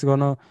इम्प्रेस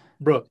गर्न.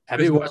 Bro,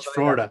 have you watched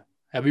Florida?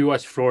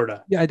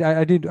 Yeah,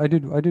 I did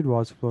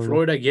watch Florida.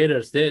 Florida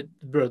Gators. The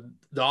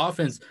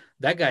offense.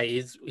 That guy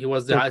he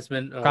was the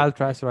Heisman. Kyle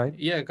Trask, right?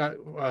 Yeah,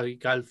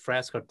 Kyle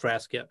Trask or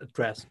Trask. Yeah,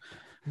 Trask.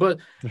 But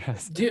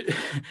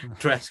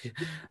Trask.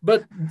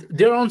 But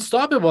they're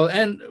unstoppable.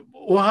 And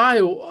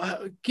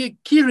Ohio,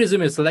 key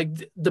resume is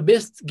like the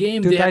best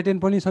game. The tight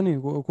end पनि छ नि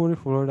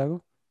Florida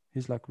को.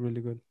 He's like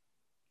really good.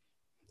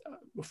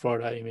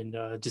 Florida, I mean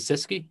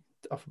Gesicki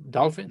of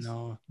Dolphins.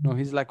 No,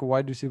 he's like a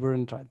wide receiver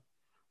and try.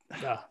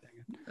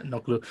 No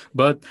clue.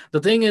 But the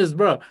thing is,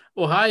 bro,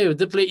 Ohio,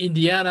 they play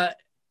Indiana,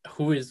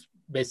 who is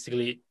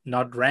basically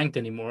not ranked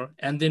anymore,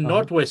 and then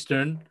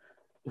Northwestern,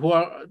 who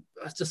are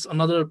just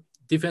another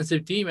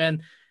defensive team.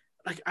 And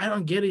like, I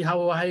don't get it how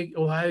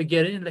Ohio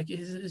get in. Like,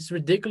 it's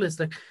ridiculous.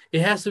 Like,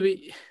 it has to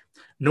be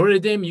Notre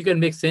Dame. You can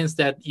make sense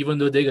that even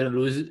though they're gonna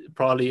lose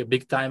probably a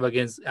big time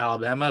against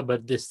Alabama,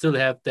 but they still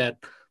have that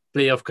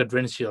playoff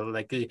credential.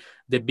 Like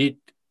they beat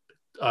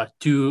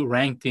 2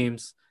 ranked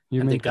teams. You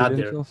and mean they got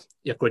credentials?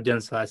 Their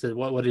credentials. I said,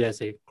 what did I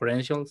say?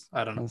 Credentials?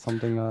 I don't know.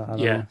 Something. I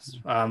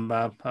don't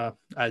know.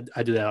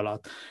 I do that a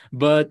lot.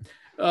 But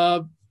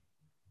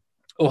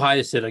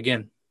Ohio State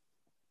again.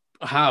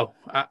 How?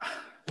 I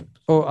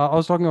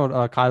was talking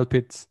about Kyle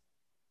Pitts.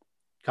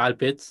 Kyle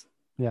Pitts?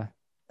 Yeah.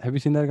 Have you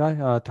seen that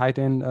guy? Tight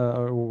end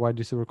or wide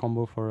receiver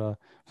combo for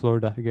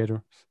Florida Gators.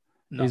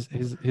 No.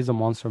 He's a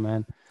monster,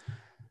 man.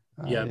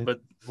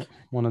 But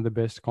one of the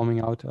best coming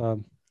out.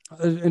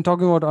 In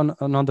talking about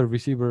another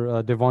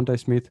receiver, Devonta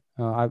Smith,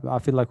 I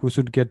feel like who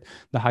should get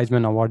the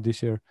Heisman Award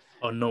this year?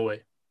 Oh, no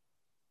way.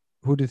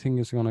 Who do you think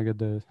is going to get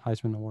the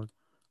Heisman Award?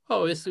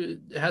 Oh, it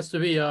has to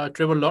be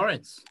Trevor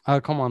Lawrence.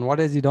 Come on, what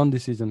has he done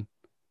this season?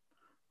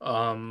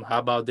 How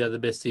about they're the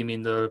best team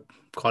in the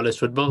college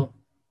football?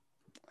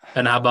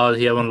 And how about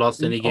he haven't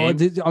lost any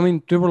game? I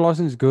mean, Trevor Lawrence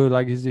is good.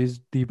 Like he's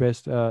the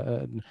best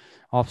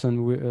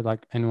option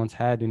like anyone's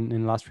had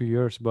in last few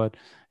years. But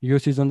yo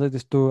season त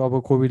त्यस्तो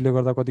अब कोभिडले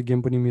गर्दा कति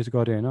game पनि miss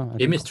गरे हैन.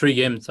 He missed 3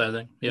 games, I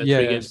think. Yeah,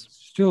 3 games.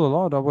 Still a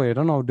lot. अब हेर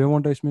न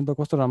डेभोन्टा Smith त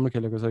कस्तो राम्रो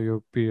खेलेको छ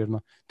यो पिरियडमा.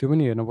 त्यो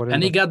पनि हेर्न पर्यो.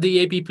 And he got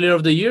the AP Player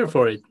of the Year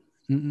for it.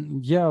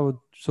 Yeah,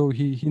 so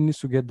he needs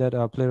to get that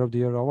Player of the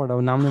Year award. अब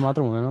नामले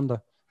मात्र हुँदैन नि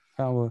त.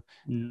 अब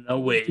no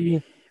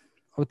way.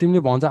 अब तिमीले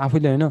भन्छ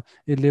आफैले हैन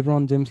ए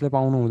लेब्रन जेम्सले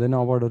पाउनु हुँदैन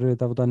अवार्डहरु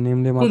यताउता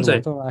नेमले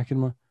मात्र हुन्छ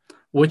आखिरमा.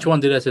 Which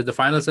one did I say? The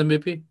Finals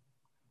MVP?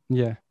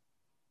 Yeah.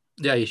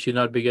 Yeah, he should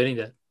not be getting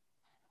that.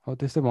 अब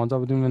त्यस्तै भन्छ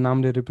अब तिमीले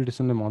नामले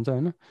रेपुटेसनले भन्छ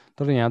हैन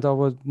तर यहाँ त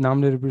अब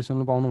नामले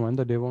रेपुटेसनले पाउनु भयो नि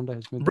त डेभोन्टा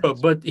Smith. Bro,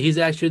 but he's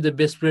actually the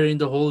best player in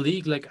the whole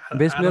league. Like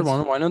best player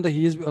भन्नु भएन नि त.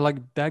 He is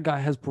like that guy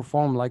has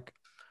performed like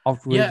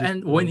outrageous. Yeah,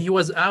 and when he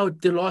was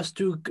out, they lost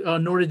to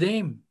Notre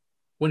Dame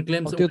when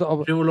Clemson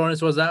Trevor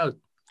Lawrence was out.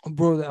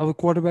 Bro, अब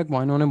quarterback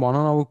भएन भने भन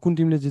न अब कुन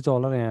टिमले जित्छ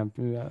होला र यहाँ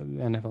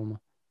NFL मा.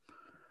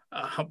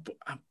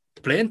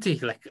 Plenty.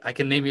 Like I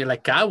can name you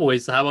like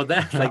Cowboys. How about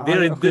that? Like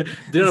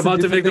they're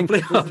about to make the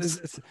playoffs.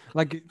 It's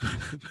like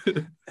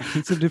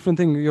it's a different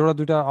thing. एउटा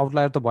दुईटा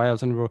आउटलायर त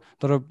भइहाल्छ नि ब्रो.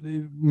 तर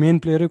मेन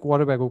प्लेयरै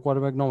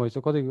क्वार्टरब्याक नभएछ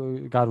कति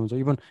गाह्रो हुन्छ.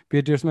 इभन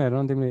पेट्रियट्समा हेर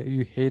न तिमीले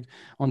you hate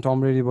on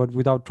Tom Brady but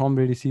without Tom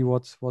Brady see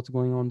what's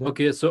going on there.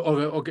 Okay,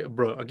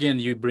 bro. Again,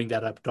 you bring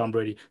that up, Tom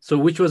Brady. So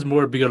which was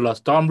more bigger loss,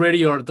 Tom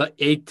Brady or the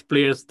 8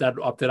 players that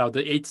opted out,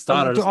 the 8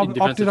 starters in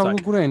defensive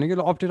side? कुरा हैन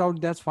के opted out,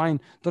 that's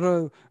fine.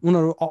 तर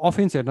उनीहरु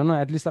offense हेर्न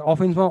न at least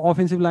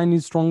offensive line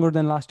is stronger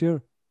than last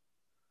year.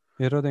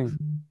 Hair thing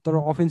तर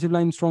offensive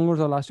line stronger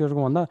छ last year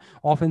को भन्दा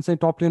offense चाहिँ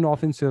top 10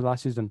 offense थियो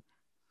last season.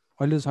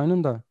 अहिले छैन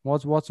नि त.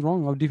 What's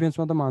wrong? अब defense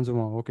मा त मान्छु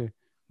म. Okay.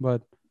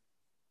 But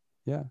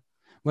yeah.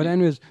 But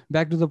anyways,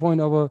 back to the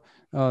point of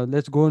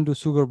let's go into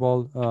Sugar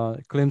Bowl,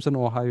 Clemson,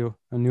 Ohio,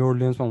 and New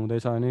Orleans मा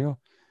हुँदैछ हैन यो.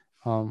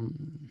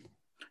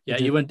 Yeah,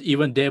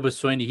 even Dave was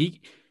showing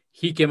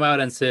he came out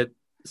and said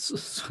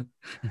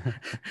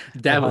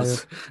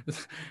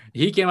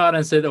he came out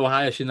and said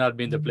Ohio should not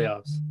be in the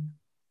playoffs.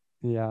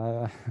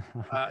 Yeah.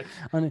 Uh,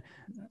 And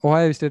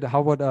Ohio State,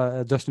 how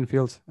about Justin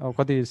Fields?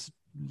 Kati is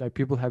like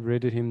people have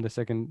rated him the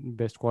second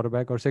best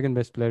quarterback or second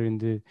best player in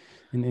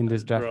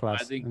this draft bro, I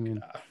class. think, I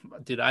mean,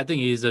 dude, I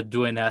think he's a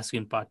Dwayne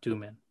Haskins part 2,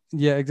 man.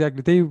 yeah,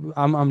 exactly.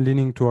 I'm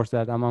leaning towards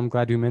that. I'm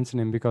glad you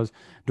mentioned him because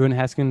Dwayne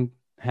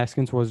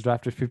Haskins was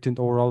drafted 15th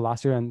overall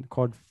last year and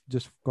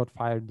just got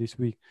fired this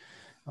week.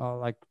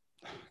 Like,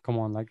 come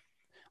on, like,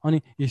 अनि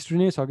history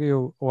नै छ कि यो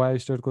Ohio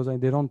स्टेटको चाहिँ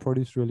they don't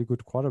produce really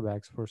good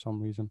quarterbacks for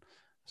some reason.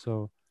 So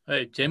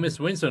Hey, Jameis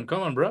Winston,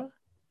 come on, bro.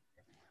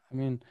 I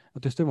mean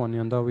त्यस्तै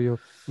भन्यो भने त अब यो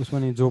उसमा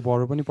नि जो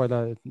बरो पनि पहिला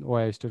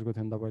ओहायो स्टेटको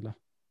थियो नि त पहिला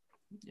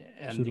Yeah,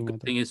 and the सुरुमा good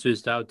त thing is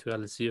switched out to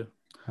LSU.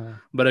 Uh,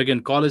 But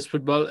again, college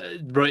football,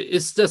 bro,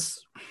 it's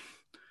just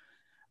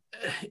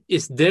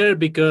it's there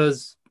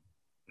because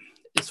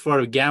it's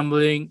for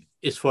gambling.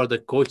 It's for the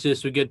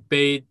coaches to get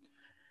paid.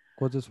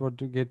 Coaches for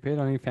to get paid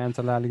अनि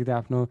फ्यान्सहरूलाई अलिकति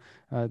आफ्नो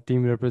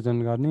Tim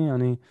represent गर्ने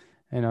अनि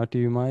होइन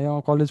टिभीमा यो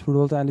college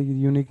football त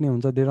अलिकति unique नै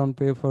हुन्छ दे डोन्ट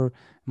पे फर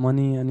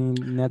मनी अनि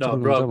No,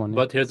 नेचुरल bro. हुन्छ भन्ने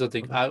But here's the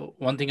thing.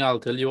 One thing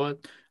I'll tell you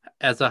what,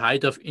 as a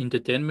height of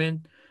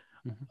entertainment,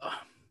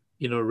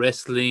 Mhm.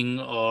 wrestling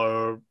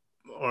or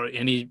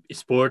any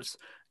sports,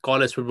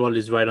 college football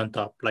is right on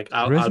top. Like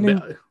I'll be,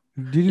 Wrestling?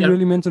 Did you yeah.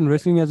 really mention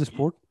wrestling as a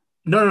sport?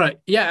 No.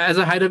 Yeah, as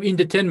a height of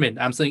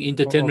entertainment. I'm saying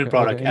entertainment okay,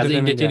 product, okay. as an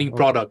Entertainment, yeah, entertaining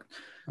okay. product.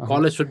 Uh-huh.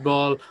 College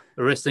football,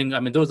 wrestling, I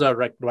mean, those are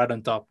right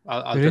on top.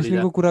 I'll tell you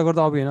रेस्लिङको that. कुरा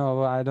गर्दा अब होइन अब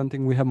I don't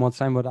think we have much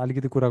time but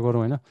अलिकति कुरा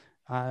गरौँ होइन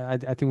I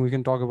think we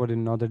can talk about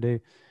in other day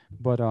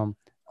but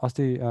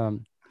अस्ति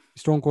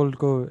स्टोन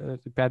कोल्डको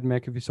प्याट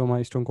म्याकेफी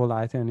सोमा स्टोन कोल्ड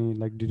आएको थियो अनि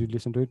like did you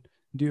listen to it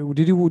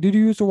did you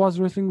use to watch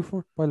wrestling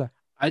before पहिला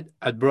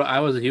Bro, I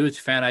was a huge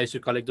fan. I used to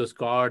collect those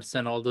cards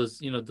and all those,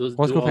 those do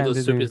कसको all fan those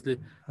चाहिँ stupid.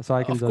 तिमी सो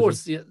आई क्यान Of जज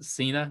course, yeah,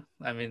 Cena.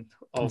 I mean,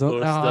 of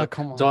course, the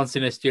come John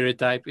Cena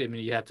stereotype. I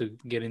mean, you have to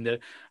get in there.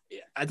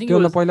 I think it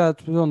त्योभन्दा was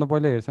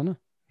पहिला हेर्छ होइन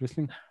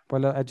wrestling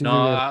पहिला no,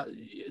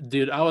 attitude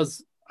dude.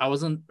 I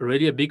wasn't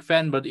really a big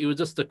fan, but it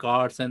was just the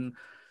cards and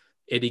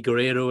Eddie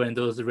Guerrero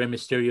and those Rey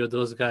Mysterio,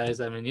 those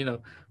guys. I mean.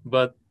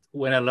 But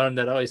when I learned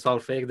that it's all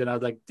fake, then I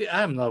was like,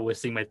 I'm not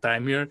wasting my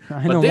time here.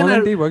 होइन But then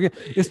मलाई त्यही भयो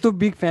कि यस्तो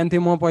big fan थिएँ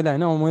म पहिला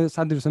होइन मैले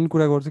साथीहरूसँग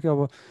कुरा गर्छु कि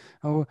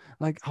अब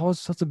like I was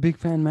such a big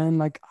fan man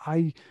like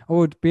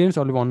अब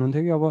पेरेन्ट्सहरूले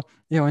भन्नुहुन्थ्यो कि अब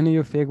ए होइन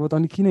यो फेक हो त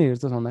अनि किन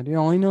हेर्छस् भन्दाखेरि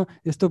होइन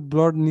यस्तो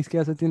ब्लड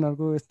निस्किएको छ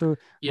तिनीहरूको यस्तो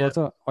Yeah. गर्छ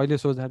अहिले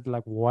सोच्दा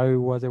like why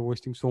was I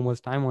wasting so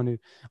much time अनि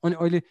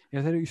अहिले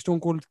हेर्दाखेरि स्टोन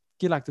कोल्ड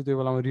के लाग्थ्यो त्यो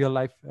बेलामा रियल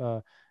लाइफ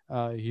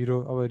हिरो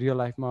अब रियल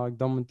लाइफमा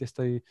एकदम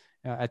त्यस्तै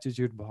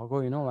एटिट्युड भएको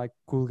होइन लाइक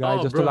कुल गाई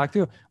Oh, जस्तो bro.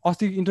 लाग्थ्यो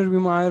अस्ति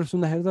इन्टरभ्यूमा आएर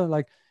सुन्दाखेरि त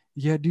like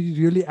yeah did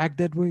really act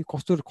that way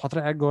कस्तो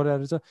खतरा एक्ट गरेर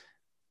रहेछ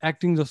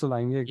एक्टिङ जस्तो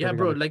लाग्यो Yeah,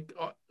 bro. Like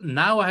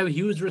now I have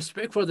huge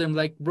respect for them.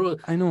 Like, bro,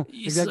 I know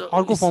it's, exact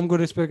अर्को it's- फर्मको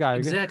रेस्पेक्ट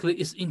आयो क्या exactly.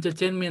 It's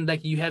entertainment.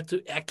 Like you have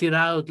to act it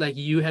out.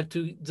 Like you have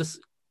to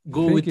just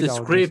go Fake with it the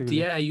out, script. basically.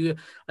 Yeah,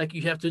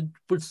 you have to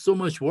put so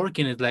much work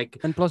in it. Like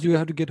and plus you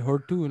have to get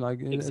hurt too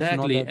like it's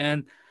exactly. not that,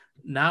 And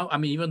now, I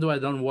mean, even though I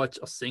don't watch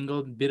a single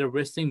bit of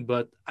wrestling,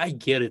 but I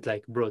get it.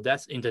 Like, bro,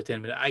 that's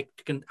entertainment. I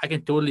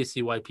can totally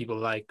see why people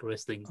like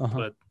wrestling.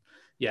 But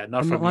yeah,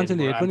 not for me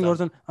मान्छेले anymore. Hate पनि I'm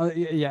done.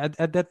 गर्छन्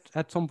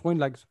yeah at some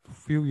point like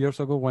few years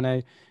ago when I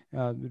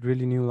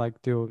really knew like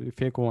त्यो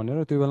fake हो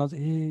भनेर त्यो बेला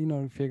चाहिँ ए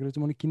यिनीहरू fake रहेछ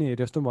मैले किन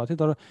हेरेँ जस्तो भएको थियो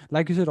तर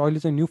लाइक यु सेड अहिले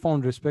चाहिँ न्यू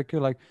फाउन्ड रेस्पेक्ट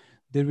थियो like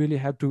they really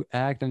have to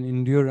act and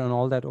endure and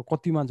all that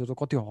कति मान्छेहरू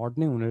कति हट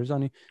नै हुने रहेछ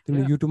अनि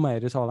तिमीले युट्युबमा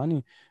हेरेछ होला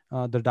नि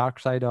the dark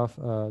side of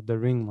the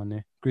ring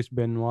भन्ने क्रिस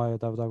बेनवा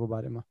यताउताको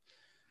बारेमा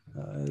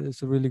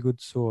इट्स अ रियली गुड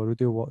सोहरू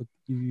त्यो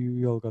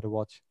you all got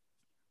watch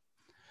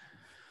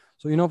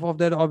So enough of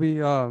that, Abhi.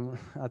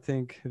 I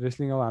think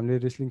wrestling. अब हामीले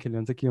wrestling खेल्यो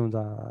भने चाहिँ के हुन्छ?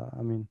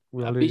 I mean,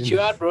 we I'll already beat you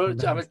out, bro. You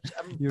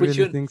Put really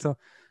your think so?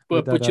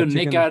 put With that, your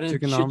neck out and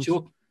chicken arms.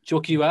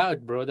 choke you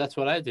out, bro. That's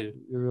what I do.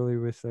 You really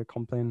with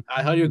complain.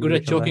 I heard you're good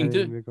at choking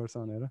too. गर्छ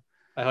भनेर.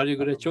 I heard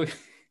you're good at choking.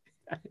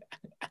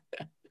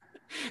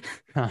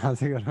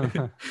 हाँसै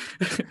गरौँ.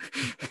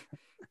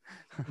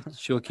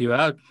 Choke you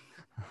out.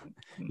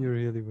 You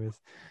really with.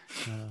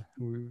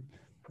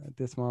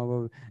 त्यसमा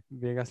अब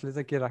भेगासले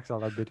चाहिँ के राख्छ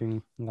होला betting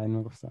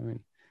लाइनमा कस्तो I mean,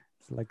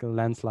 it's like a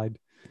landslide.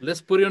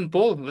 Let's put it on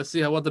poll. Let's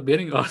see what the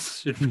betting odds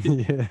should be.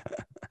 Yeah.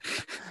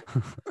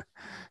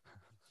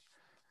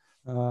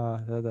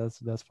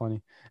 That's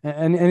funny.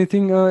 And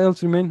anything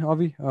else remain,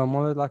 Avi?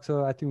 मलाई लाग्छ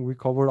I think we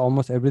covered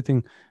almost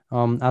everything.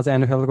 आज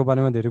NFL को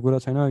बारेमा धेरै कुरा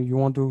छैन. You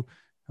want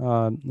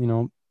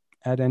to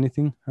add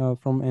anything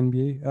from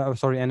NBA?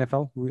 Sorry,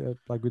 NFL.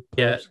 Like with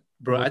players. Yeah,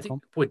 bro. I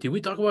think. Wait, did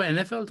we talk about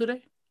NFL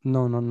today?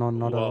 No,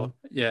 not at all.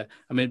 Yeah,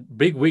 I mean,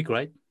 big week,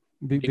 right?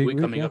 Big week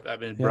coming yeah. up. I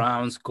mean,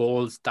 Browns,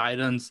 Colts,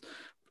 Titans,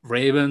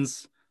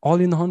 Ravens. All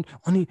in the hunt.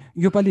 अनि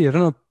यो पालि हेर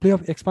न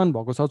playoff expand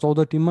भएको छ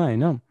 14 टिममा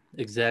हैन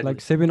Exactly.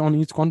 Like 7 on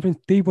each conference.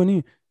 त्यही पनि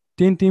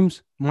 10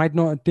 teams might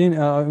not 10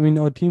 I mean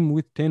a team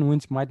with 10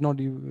 wins might not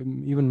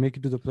even make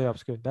it to the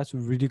playoffs. Okay? That's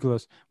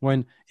ridiculous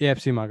when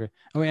AFC ma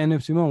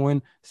NFC ma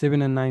when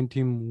 7 and 9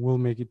 team will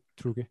make it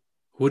through. Okay?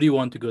 Who do you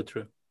want to go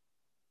through?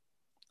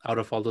 out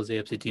of all those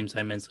AFC teams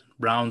I mentioned.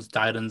 Browns,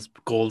 Titans,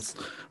 Colts,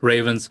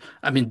 Ravens.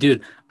 I mean,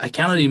 dude, I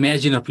cannot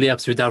imagine a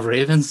playoffs without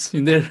Ravens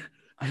in there.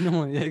 I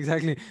know, yeah,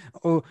 exactly.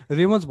 Oh,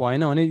 Ravens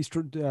भएन भने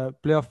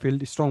playoff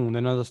field strong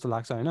हुँदैन जस्तो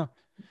लाग्छ होइन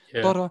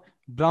तर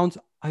browns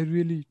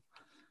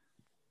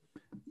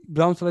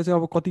ब्राउन्सलाई चाहिँ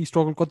अब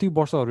कति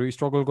वर्षहरू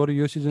स्ट्रगल गर्यो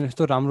यो सिजन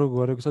यस्तो राम्रो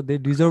गरेको छ they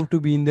deserve to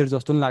be in there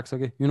जस्तो नि लाग्छ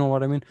कि यु नो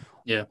व्हाट आई मिन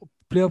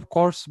प्लेअफ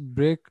कोर्स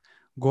ब्रेक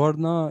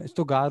गर्न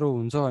यस्तो गाह्रो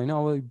हुन्छ होइन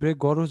अब ब्रेक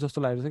गरोस्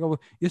जस्तो लागिरहेछ कि अब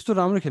यस्तो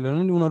राम्रो खेलेर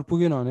नि उनीहरू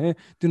पुगेन भने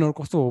तिनीहरू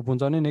कस्तो होप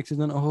हुन्छ भने next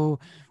season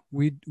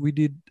we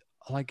did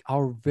like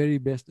our very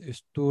best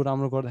यस्तो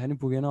राम्रो गर्दाखेरि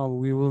पुगेन अब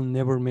we will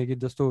never make it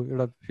जस्तो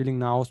एउटा फिलिङ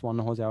नआओस्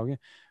भन्न खोजेको कि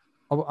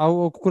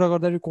अब कुरा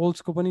गर्दाखेरि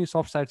कोल्सको पनि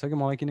सफ्ट साइड छ कि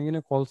मलाई किनकि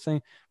कोल्स चाहिँ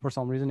फर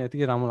सम रिजन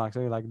यतिकै राम्रो लाग्छ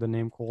like the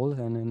name Colts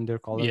and their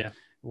colour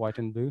white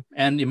and blue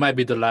and it might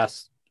be the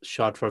last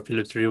shot for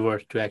Philip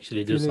Rivers to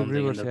actually do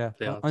something in the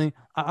playoffs.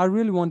 I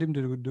really want him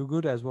to do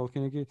good as well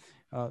किनकि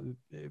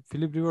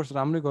Philip Rivers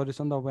राम्रै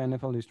गरेछ नि त अब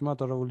NFL हिस्ट्रीमा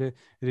तर उसले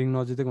ring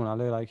नजितेको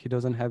हुनाले like he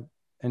doesn't have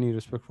any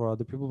respect for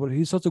other people but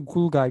he's such a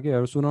cool guy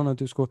के सुन न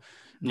त्यसको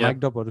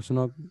माइक्ड अपहरू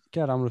सुन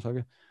क्या राम्रो छ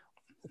के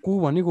को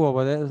भनेको अब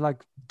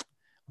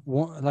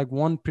like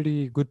one pretty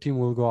good team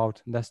will go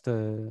out. That's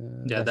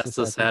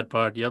the sad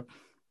part. Yep.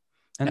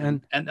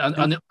 And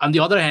on the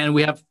other hand,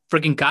 we have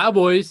freaking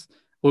Cowboys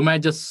who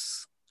might just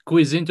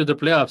squeeze into the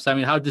playoffs. I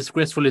mean, how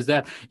disgraceful is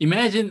that?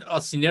 Imagine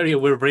a scenario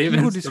where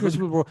Ravens.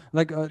 Disgraceful, bro.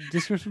 Like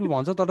disgraceful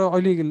ones.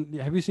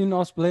 Have you seen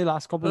us play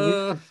last couple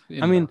of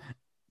weeks? I mean,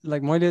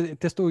 like मैले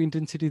त्यस्तो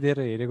intensity दिएर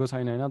हेरेको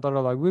छैन हैन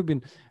तर like we've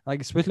been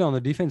like especially on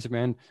the defense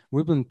man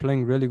we've been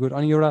playing really good.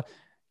 अनि एउटा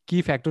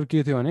key factor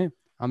के थियो भने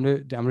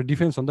हाम्रो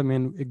डिफेन्स हो नि त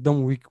मेन एकदम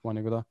विक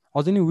भनेको त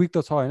अझै नि विक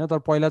त छ होइन तर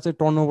पहिला चाहिँ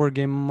टर्नओभर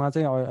गेममा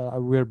चाहिँ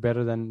we are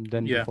better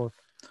than before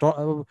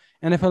अब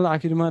एनएफएल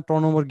आखिरमा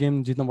टर्नओभर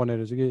गेम जित्नु पर्ने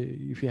रहेछ कि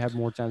if you have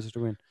more chances to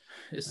win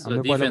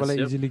हाम्रो पहिला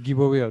इजिली गिभ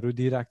अवेहरू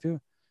दिइरहेको थियो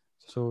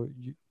सो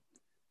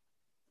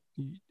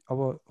अब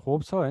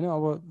होप छ होइन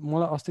अब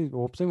मलाई अस्ति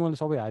होप चाहिँ मैले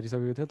सबै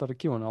हारिसकेको थिएँ तर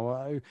के भन्नु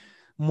अब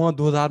म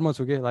दोधारमा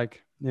छु कि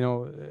like you know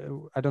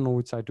I don't know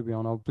which side to be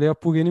on अब प्लेअफ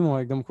पुगे नि म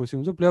एकदम खुसी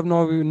हुन्छु प्लेअफ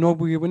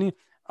नपुगे पनि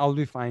I'll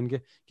be fine के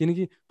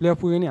किनकि प्लेअफ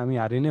पुग्यो नि हामी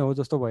हारे नै हो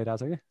जस्तो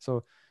भइरहेछ के so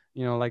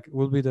you know like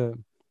will be the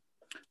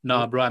no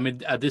bro I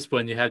mean at this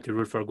point you have to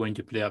root for going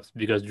to playoffs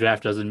because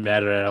draft doesn't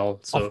matter at all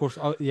so of course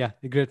yeah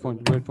great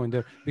point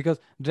there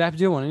because draft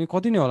जे भने नि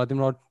कति नै होला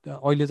तिम्रो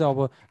अहिले चाहिँ अब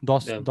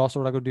 10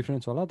 वटाको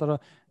difference होला तर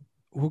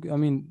I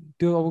mean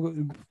त्यो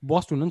अब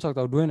बस्ट हुन नि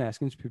सक्छ डुएन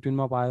ह्यास्किन्स 15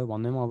 मा पायो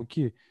भन्दैमा अब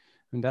के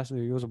And that's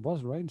he was a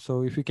boss, right?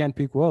 So if you can't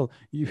pick well,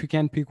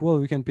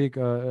 we can pick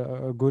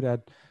good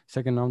at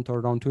second round,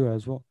 third round too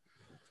as well.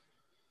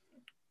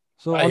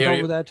 So on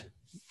top of that,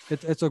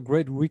 it's a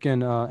great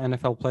weekend.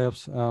 NFL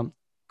playoffs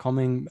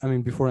coming. I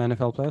mean, before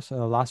NFL playoffs,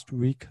 last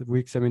week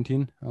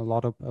 17, a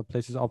lot of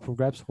places up for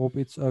grabs. Hope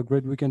it's a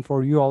great weekend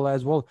for you all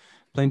as well.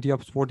 Plenty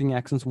of sporting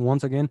actions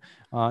once again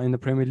in the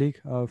Premier League.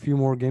 A few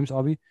more games,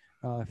 Abhi.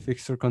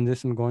 Fixture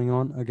congestion going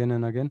on again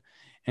and again.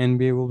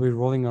 NBA will be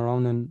rolling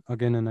around and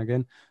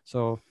again.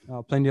 So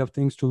plenty of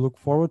things to look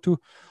forward to.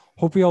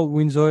 Hope you all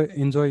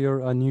enjoy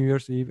your New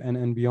Year's Eve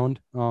and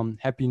beyond.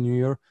 Happy New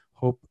Year.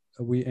 Hope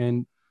we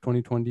end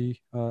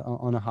 2020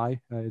 on a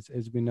high.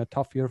 It's been a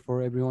tough year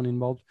for everyone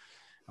involved.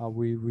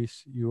 We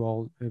wish you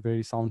all a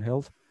very sound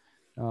health.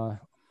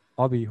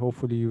 Abhi,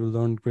 hopefully you will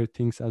learn great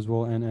things as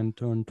well and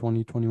turn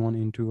 2021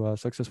 into a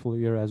successful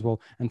year as well.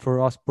 And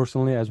for us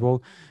personally as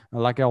well,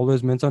 like I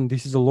always mention,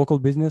 this is a local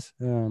business,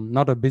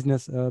 not a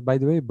business by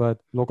the way,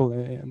 but local,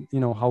 you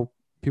know, how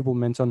people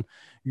mention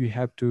you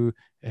have to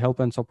help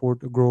and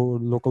support, grow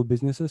local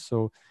businesses.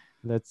 So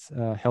let's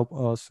help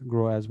us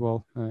grow as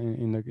well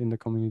in the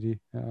community.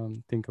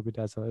 Think of it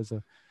as a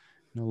you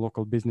know,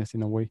 local business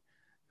in a way,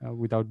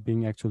 without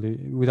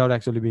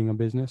actually being a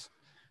business.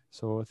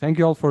 So thank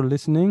you all for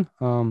listening.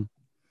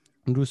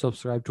 Do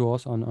subscribe to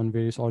us on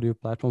various audio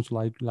platforms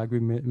like we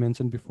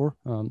mentioned before,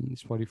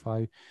 Spotify,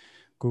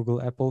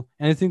 Google, Apple.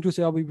 Anything to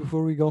say, Abhi,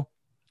 before we go?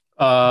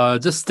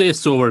 Just stay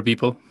sober,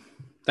 people.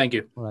 Thank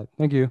you. All right.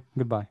 Thank you.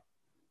 Goodbye.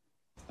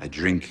 I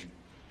drink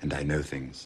and I know things.